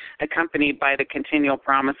overeating, accompanied by the continual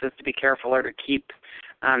promises to be careful or to keep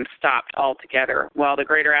stopped altogether. Well, the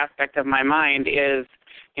greater aspect of my mind is,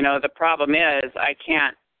 the problem is I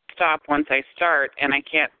can't stop once I start, and I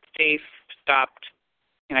can't stay stopped,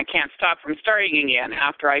 and I can't stop from starting again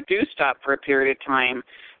after I do stop for a period of time.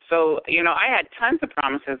 So, I had tons of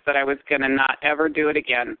promises that I was going to not ever do it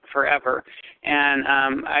again forever. And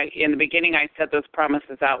in the beginning, I said those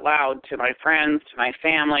promises out loud to my friends, to my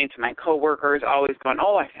family, to my coworkers, always going,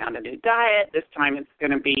 oh, I found a new diet. This time it's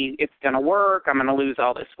going to work. I'm going to lose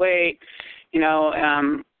all this weight.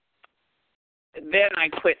 Then I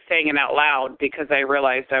quit saying it out loud because I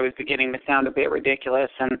realized I was beginning to sound a bit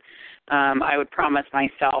ridiculous. And I would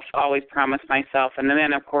always promise myself. And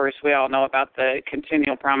then, of course, we all know about the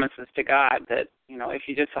continual promises to God that, if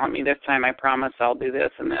you just help me this time, I promise I'll do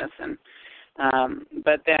this and this. And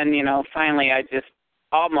but then, finally I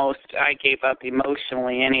gave up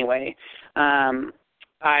emotionally anyway. I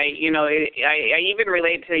even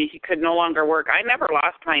relate to he could no longer work. I never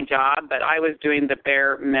lost my job, but I was doing the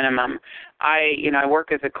bare minimum. I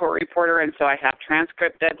work as a court reporter, and so I have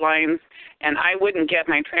transcript deadlines, and I wouldn't get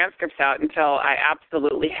my transcripts out until I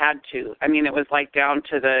absolutely had to. I mean, it was like down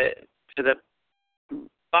to the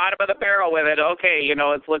bottom of the barrel with it. Okay,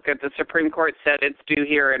 let's look at the Supreme Court said it's due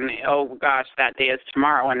here, and oh gosh, that day is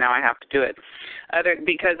tomorrow, and now I have to do it.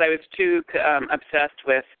 Because I was too obsessed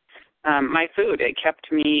with my food. It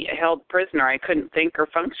kept me held prisoner. I couldn't think or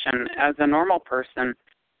function as a normal person.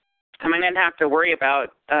 I didn't have to worry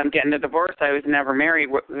about getting a divorce. I was never married,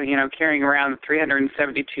 carrying around a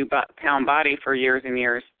 372-pound body for years and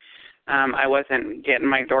years. I wasn't getting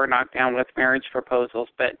my door knocked down with marriage proposals.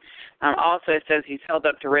 But also it says he's held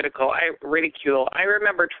up to ridicule. I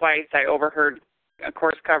remember twice I overheard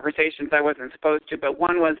course conversations I wasn't supposed to, but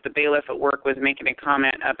one was the bailiff at work was making a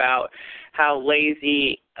comment about how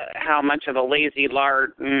much of a lazy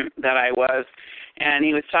lard that I was. and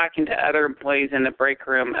he was talking to other employees in the break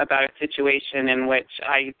room about a situation in which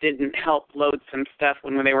I didn't help load some stuff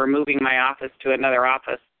when they were moving my office to another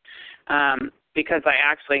office because I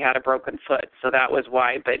actually had a broken foot, so that was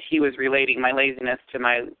why. But he was relating my laziness to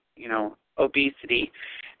my, obesity.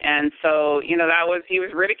 And so, he was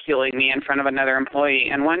ridiculing me in front of another employee.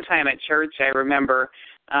 And one time at church, I remember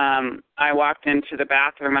I walked into the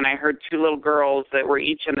bathroom and I heard two little girls that were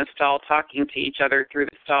each in the stall talking to each other through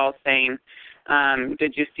the stall saying,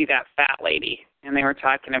 did you see that fat lady? And they were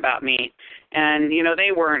talking about me. And,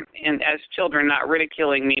 they weren't, as children, not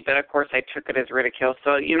ridiculing me, but of course I took it as ridicule.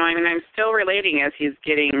 So, I'm still relating as he's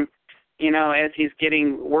getting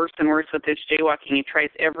worse and worse with this jaywalking. He tries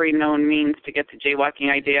every known means to get the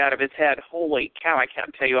jaywalking idea out of his head. Holy cow, I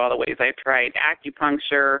can't tell you all the ways I've tried.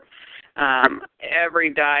 Acupuncture, every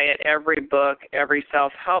diet, every book, every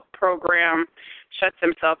self-help program, shuts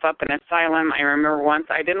himself up in an asylum. I remember once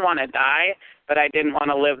I didn't want to die, but I didn't want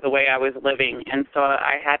to live the way I was living. And so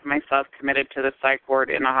I had myself committed to the psych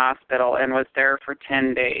ward in a hospital and was there for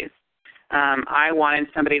 10 days. I wanted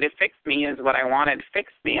somebody to fix me is what I wanted.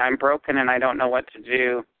 Fix me. I'm broken and I don't know what to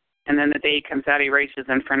do. And then the day he comes out, he races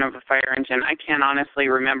in front of a fire engine. I can't honestly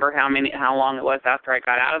remember how long it was after I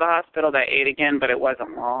got out of the hospital that I ate again, but it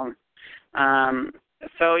wasn't long.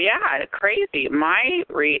 So yeah, crazy. My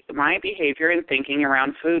behavior and thinking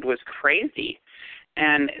around food was crazy.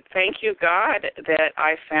 And thank you, God, that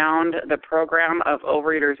I found the program of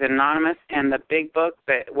Overeaters Anonymous and the big book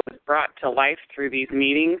that was brought to life through these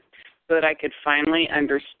meetings so that I could finally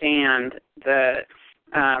understand that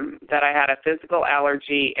I had a physical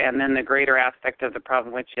allergy and then the greater aspect of the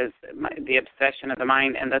problem, which is the obsession of the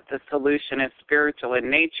mind, and that the solution is spiritual in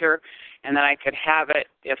nature, and that I could have it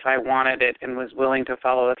if I wanted it and was willing to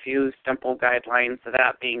follow a few simple guidelines,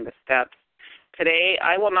 that being the steps. Today,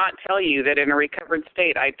 I will not tell you that in a recovered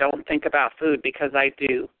state I don't think about food, because I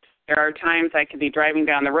do. There are times I can be driving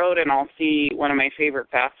down the road and I'll see one of my favorite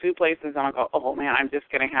fast food places and I'll go, oh man, I'm just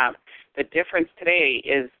going to have. The difference today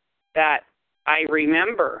is that I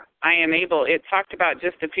remember I am able, it talked about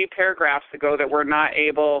just a few paragraphs ago that we're not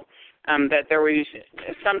able, that there was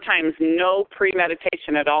sometimes no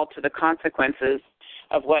premeditation at all to the consequences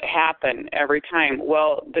of what happened every time.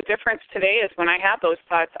 Well, the difference today is when I have those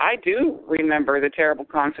thoughts, I do remember the terrible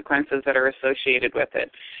consequences that are associated with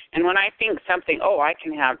it. And when I think something, I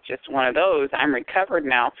can have just one of those, I'm recovered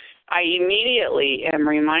now, I immediately am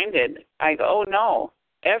reminded, I go, oh no,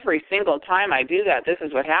 every single time I do that, this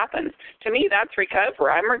is what happens. To me, that's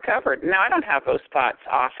recovery. I'm recovered. Now, I don't have those thoughts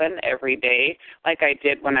often, every day, like I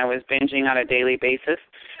did when I was binging on a daily basis,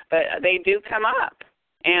 but they do come up.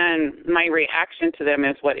 And my reaction to them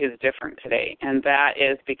is what is different today, and that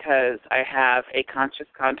is because I have a conscious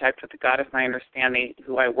contact with the God of my understanding,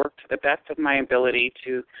 who I work to the best of my ability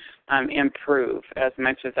to improve as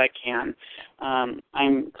much as I can.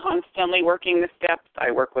 I'm constantly working the steps.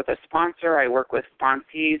 I work with a sponsor. I work with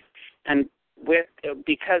sponsees, and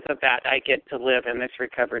because of that, I get to live in this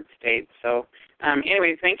recovered state. So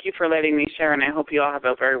anyway, thank you for letting me share, and I hope you all have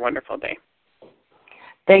a very wonderful day.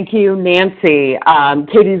 Thank you, Nancy.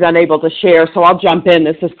 Katie's unable to share, so I'll jump in.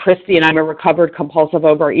 This is Christy, and I'm a recovered compulsive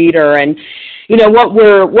overeater. And what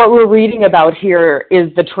we're reading about here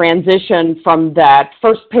is the transition from that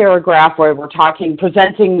first paragraph where we're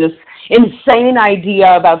presenting this insane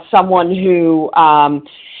idea about someone who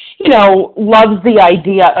loves the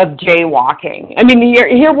idea of jaywalking. I mean,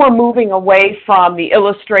 here we're moving away from the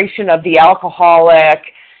illustration of the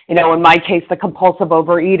alcoholic, in my case, the compulsive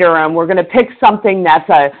overeater, and we're going to pick something that's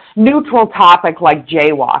a neutral topic like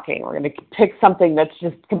jaywalking. We're going to pick something that's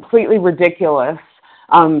just completely ridiculous.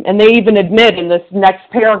 And they even admit in this next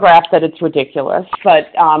paragraph that it's ridiculous.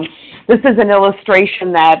 But this is an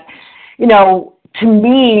illustration that, to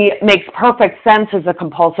me, makes perfect sense as a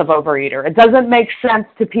compulsive overeater. It doesn't make sense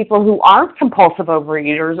to people who aren't compulsive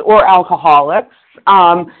overeaters or alcoholics.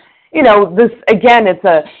 This, again, it's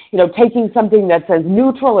taking something that's as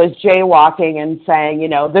neutral as jaywalking and saying,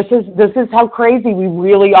 this is how crazy we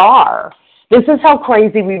really are. This is how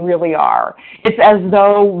crazy we really are. It's as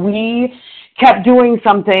though we kept doing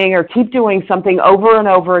something or keep doing something over and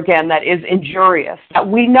over again that is injurious. That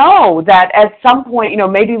we know that at some point,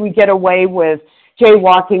 maybe we get away with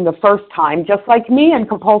jaywalking the first time, just like me in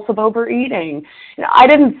compulsive overeating. I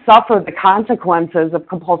didn't suffer the consequences of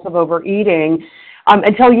compulsive overeating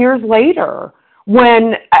until years later,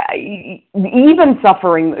 when even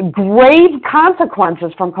suffering grave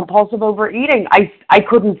consequences from compulsive overeating, I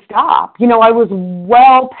couldn't stop. I was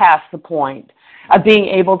well past the point of being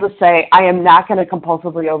able to say, I am not going to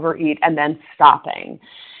compulsively overeat and then stopping.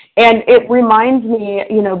 And it reminds me,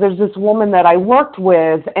 there's this woman that I worked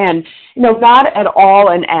with, and, not at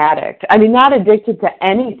all an addict. I mean, not addicted to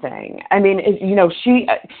anything. I mean,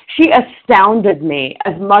 she astounded me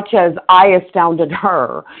as much as I astounded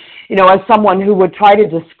her, as someone who would try to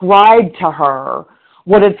describe to her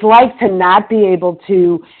what it's like to not be able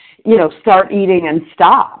to, start eating and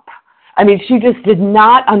stop. I mean, she just did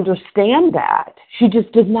not understand that. She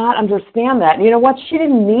just did not understand that. And you know what? She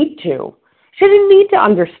didn't need to. She didn't need to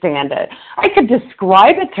understand it. I could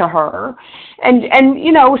describe it to her. And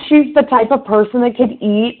she's the type of person that could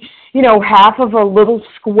eat, half of a little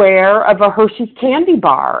square of a Hershey's candy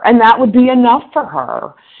bar, and that would be enough for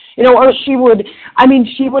her. Or she would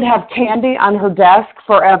have candy on her desk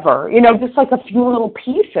forever, just like a few little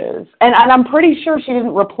pieces. And I'm pretty sure she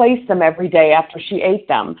didn't replace them every day after she ate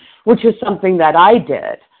them, which is something that I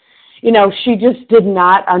did. She just did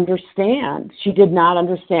not understand. She did not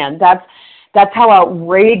understand. That's how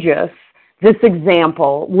outrageous this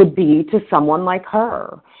example would be to someone like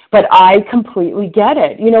her. But I completely get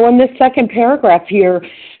it. In this second paragraph here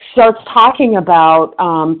starts talking about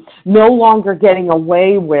no longer getting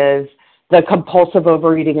away with the compulsive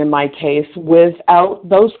overeating, in my case, without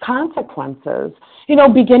those consequences.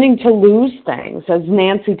 Beginning to lose things, as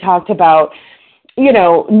Nancy talked about,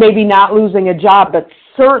 maybe not losing a job, but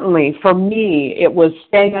certainly for me, it was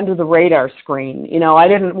staying under the radar screen. I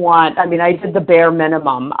did the bare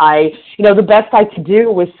minimum. The best I could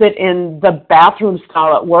do was sit in the bathroom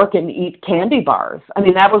stall at work and eat candy bars. I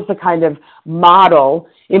mean, that was the kind of model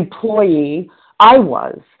employee I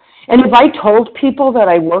was. And if I told people that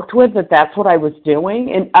I worked with that that's what I was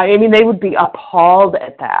doing, and they would be appalled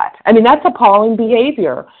at that. I mean, that's appalling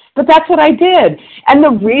behavior. But that's what I did. And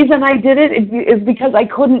the reason I did it is because I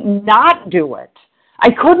couldn't not do it.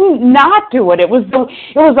 I couldn't not do it. It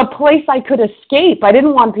was a place I could escape. I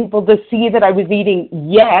didn't want people to see that I was eating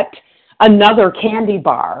yet another candy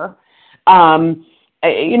bar. So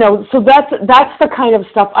that's the kind of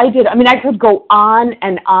stuff I did. I mean, I could go on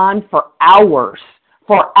and on for hours.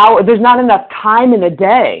 There's not enough time in a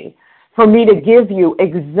day for me to give you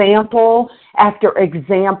example after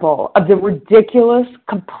example of the ridiculous,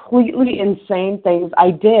 completely insane things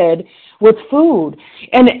I did with food.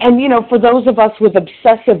 And for those of us with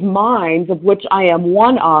obsessive minds, of which I am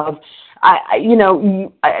one of,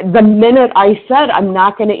 the minute I said I'm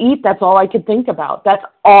not going to eat, that's all I could think about. That's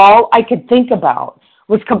all I could think about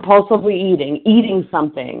was compulsively eating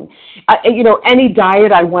something. Any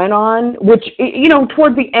diet I went on, which,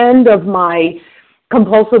 toward the end of my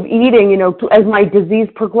compulsive eating, as my disease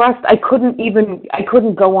progressed, I couldn't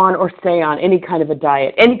go on or stay on any kind of a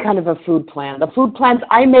diet, any kind of a food plan. The food plans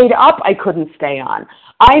I made up, I couldn't stay on.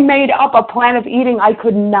 I made up a plan of eating I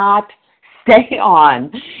could not stay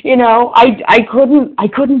on. I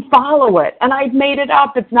couldn't follow it, and I'd made it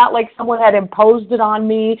up. It's not like someone had imposed it on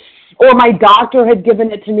me or my doctor had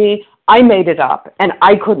given it to me. I made it up, and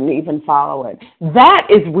I couldn't even follow it. That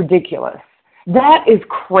is ridiculous. That is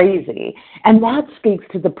crazy, and that speaks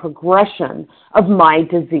to the progression of my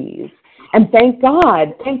disease. And thank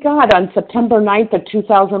God, on September 9th of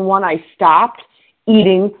 2001, I stopped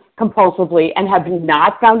eating compulsively and have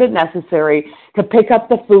not found it necessary to pick up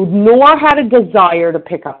the food, nor had a desire to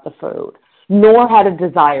pick up the food,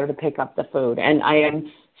 And I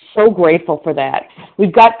am so grateful for that.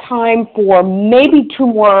 We've got time for maybe 2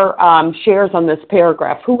 more shares on this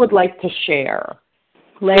paragraph. Who would like to share?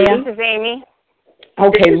 Leah? This is Amy.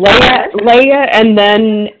 Okay, Leah, and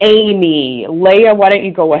then Amy. Leah, why don't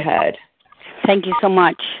you go ahead? Thank you so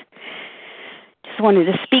much. Just wanted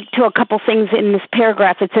to speak to a couple things in this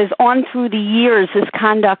paragraph. It says, on through the years, this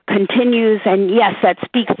conduct continues, and yes, that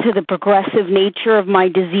speaks to the progressive nature of my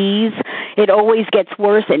disease. It always gets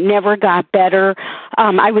worse. It never got better.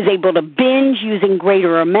 I was able to binge using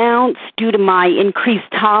greater amounts due to my increased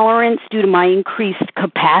tolerance, due to my increased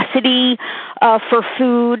capacity for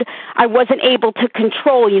food. I wasn't able to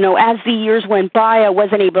control, as the years went by, I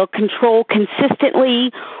wasn't able to control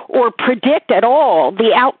consistently or predict at all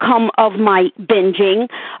the outcome of my binging,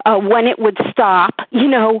 when it would stop,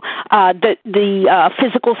 the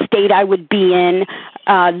physical state I would be in,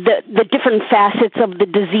 the different facets of the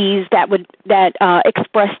disease that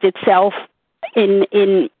expressed itself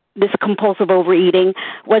in this compulsive overeating.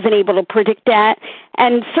 Wasn't able to predict that.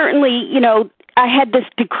 And certainly, I had this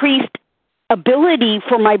decreased ability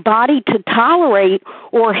for my body to tolerate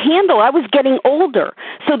or handle. I was getting older.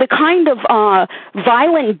 So the kind of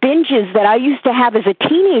violent binges that I used to have as a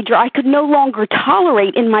teenager, I could no longer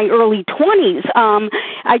tolerate in my early 20s.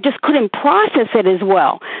 I just couldn't process it as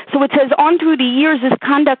well. So it says, on through the years, this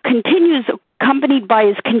conduct continues, accompanied by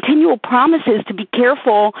his continual promises to be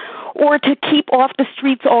careful or to keep off the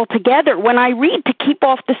streets altogether. When I read to keep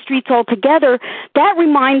off the streets altogether, that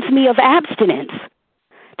reminds me of abstinence.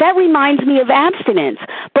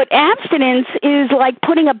 But abstinence is like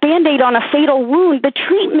putting a Band-Aid on a fatal wound. The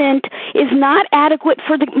treatment is not adequate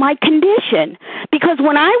for my condition. Because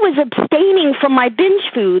when I was abstaining from my binge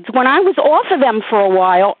foods, when I was off of them for a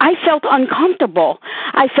while, I felt uncomfortable.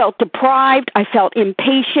 I felt deprived. I felt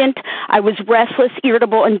impatient. I was restless,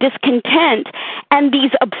 irritable, and discontent. And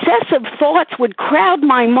these obsessive thoughts would crowd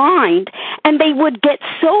my mind, and they would get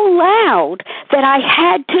so loud that I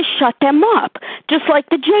had to shut them up, just like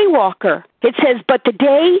the jaywalker. It says, but the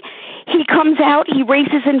day he comes out, he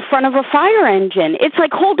races in front of a fire engine. It's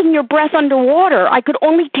like holding your breath underwater. I could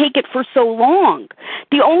only take it for so long.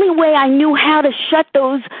 The only way I knew how to shut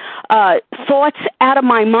those thoughts out of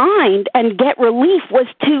my mind and get relief was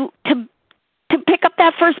to pick up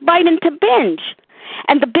that first bite and to binge.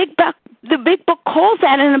 And the big book calls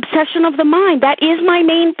that an obsession of the mind. That is my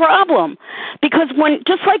main problem. Because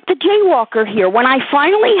just like the jaywalker here, when I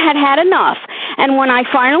finally had enough, and when I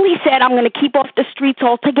finally said I'm going to keep off the streets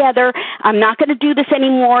altogether, I'm not going to do this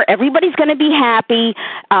anymore, everybody's going to be happy,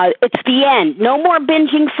 it's the end, no more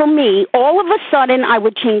binging for me, all of a sudden I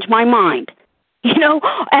would change my mind.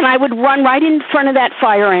 And I would run right in front of that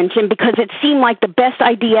fire engine because it seemed like the best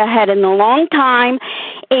idea I had in a long time.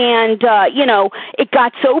 And, it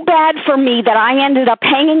got so bad for me that I ended up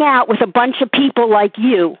hanging out with a bunch of people like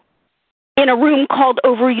you in a room called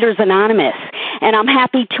Overeaters Anonymous. And I'm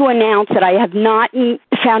happy to announce that I have not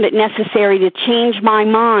found it necessary to change my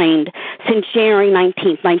mind since January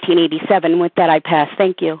 19th, 1987. With that, I pass.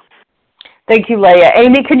 Thank you. Thank you, Leah.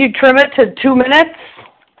 Amy, can you trim it to 2 minutes?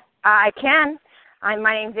 I can.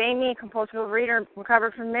 My name's Amy, compulsive overeater,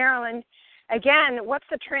 recovered from Maryland. Again, what's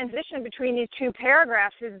the transition between these two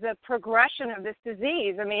paragraphs is the progression of this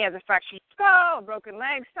disease. I mean, he has a fractured skull, a broken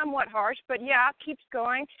leg, somewhat harsh, but yeah, keeps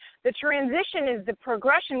going. The transition is the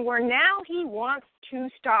progression where now he wants to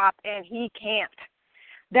stop and he can't.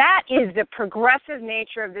 That is the progressive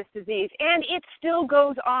nature of this disease, and it still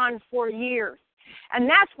goes on for years. And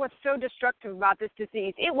that's what's so destructive about this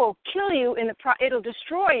disease. It will kill you it'll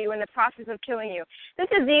destroy you in the process of killing you. This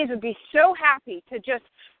disease would be so happy to just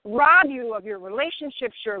rob you of your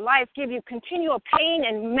relationships, your life, give you continual pain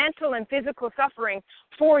and mental and physical suffering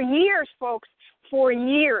for years, folks, for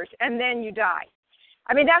years, and then you die.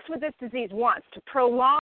 I mean, that's what this disease wants, to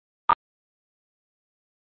prolong.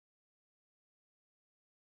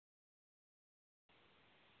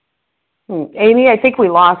 Amy, I think we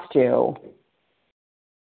lost you.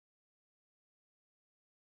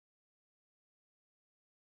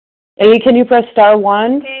 Amy, can you press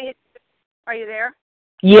 *1? Hey, are you there?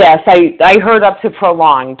 Yes, I heard up to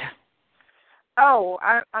prolonged. Oh,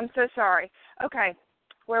 I'm so sorry. Okay,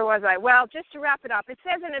 where was I? Well, just to wrap it up, it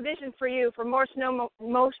says in A Vision for You, for most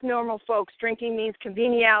normal folks, drinking means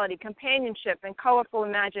conviviality, companionship, and colorful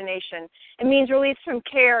imagination. It means release from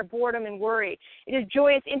care, boredom, and worry. It is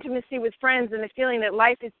joyous intimacy with friends and the feeling that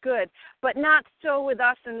life is good, but not so with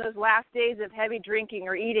us in those last days of heavy drinking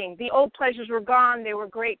or eating. The old pleasures were gone. They were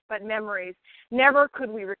great, but memories. Never could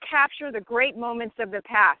we recapture the great moments of the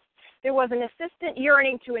past. There was an insistent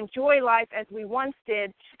yearning to enjoy life as we once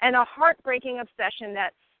did, and a heartbreaking obsession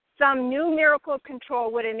that some new miracle of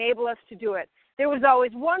control would enable us to do it. There was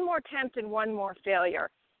always one more attempt and one more failure.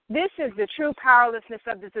 This is the true powerlessness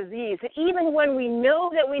of the disease. That even when we know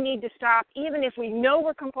that we need to stop, even if we know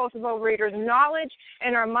we're compulsive overeaters, knowledge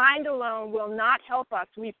and our mind alone will not help us.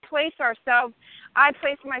 I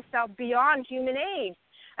place myself beyond human aid.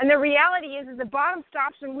 And the reality is the bottom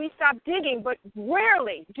stops when we stop digging, but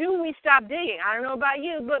rarely do we stop digging. I don't know about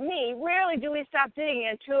you, but me, rarely do we stop digging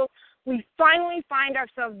until we finally find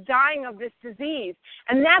ourselves dying of this disease.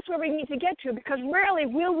 And that's where we need to get to, because rarely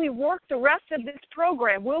will we work the rest of this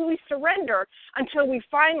program, will we surrender until we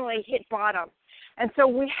finally hit bottom. And so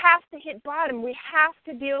we have to hit bottom. We have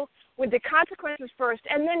to deal with the consequences first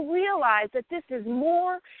and then realize that this is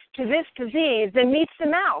more to this disease than meets the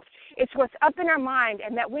mouth. It's what's up in our mind,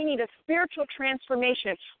 and that we need a spiritual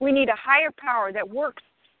transformation. We need a higher power that works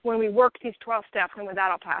when we work these 12 steps, and with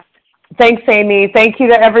that I'll pass. Thanks, Amy. Thank you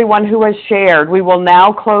to everyone who has shared. We will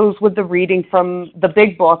now close with the reading from the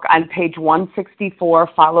Big Book on page 164,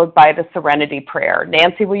 followed by the Serenity Prayer.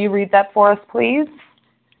 Nancy, will you read that for us, please?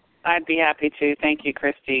 I'd be happy to. Thank you,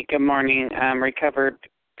 Christy. Good morning. Recovered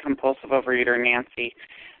compulsive overeater Nancy.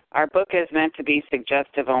 Our book is meant to be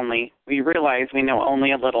suggestive only. We realize we know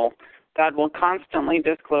only a little. God will constantly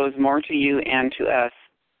disclose more to you and to us.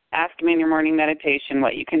 Ask Him in your morning meditation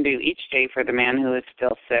what you can do each day for the man who is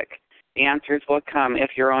still sick. The answers will come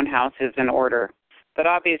if your own house is in order. But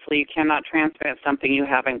obviously you cannot transmit something you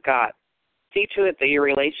haven't got. See to it that your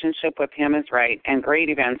relationship with him is right, and great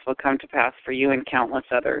events will come to pass for you and countless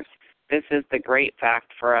others. This is the great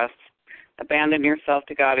fact for us. Abandon yourself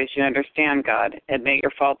to God as you understand God. Admit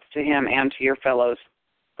your faults to him and to your fellows.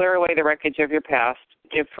 Clear away the wreckage of your past.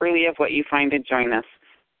 Give freely of what you find and join us.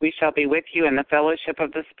 We shall be with you in the fellowship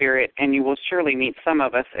of the Spirit, and you will surely meet some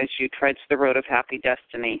of us as you trudge the road of happy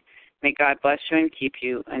destiny. May God bless you and keep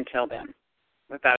you until then. With that,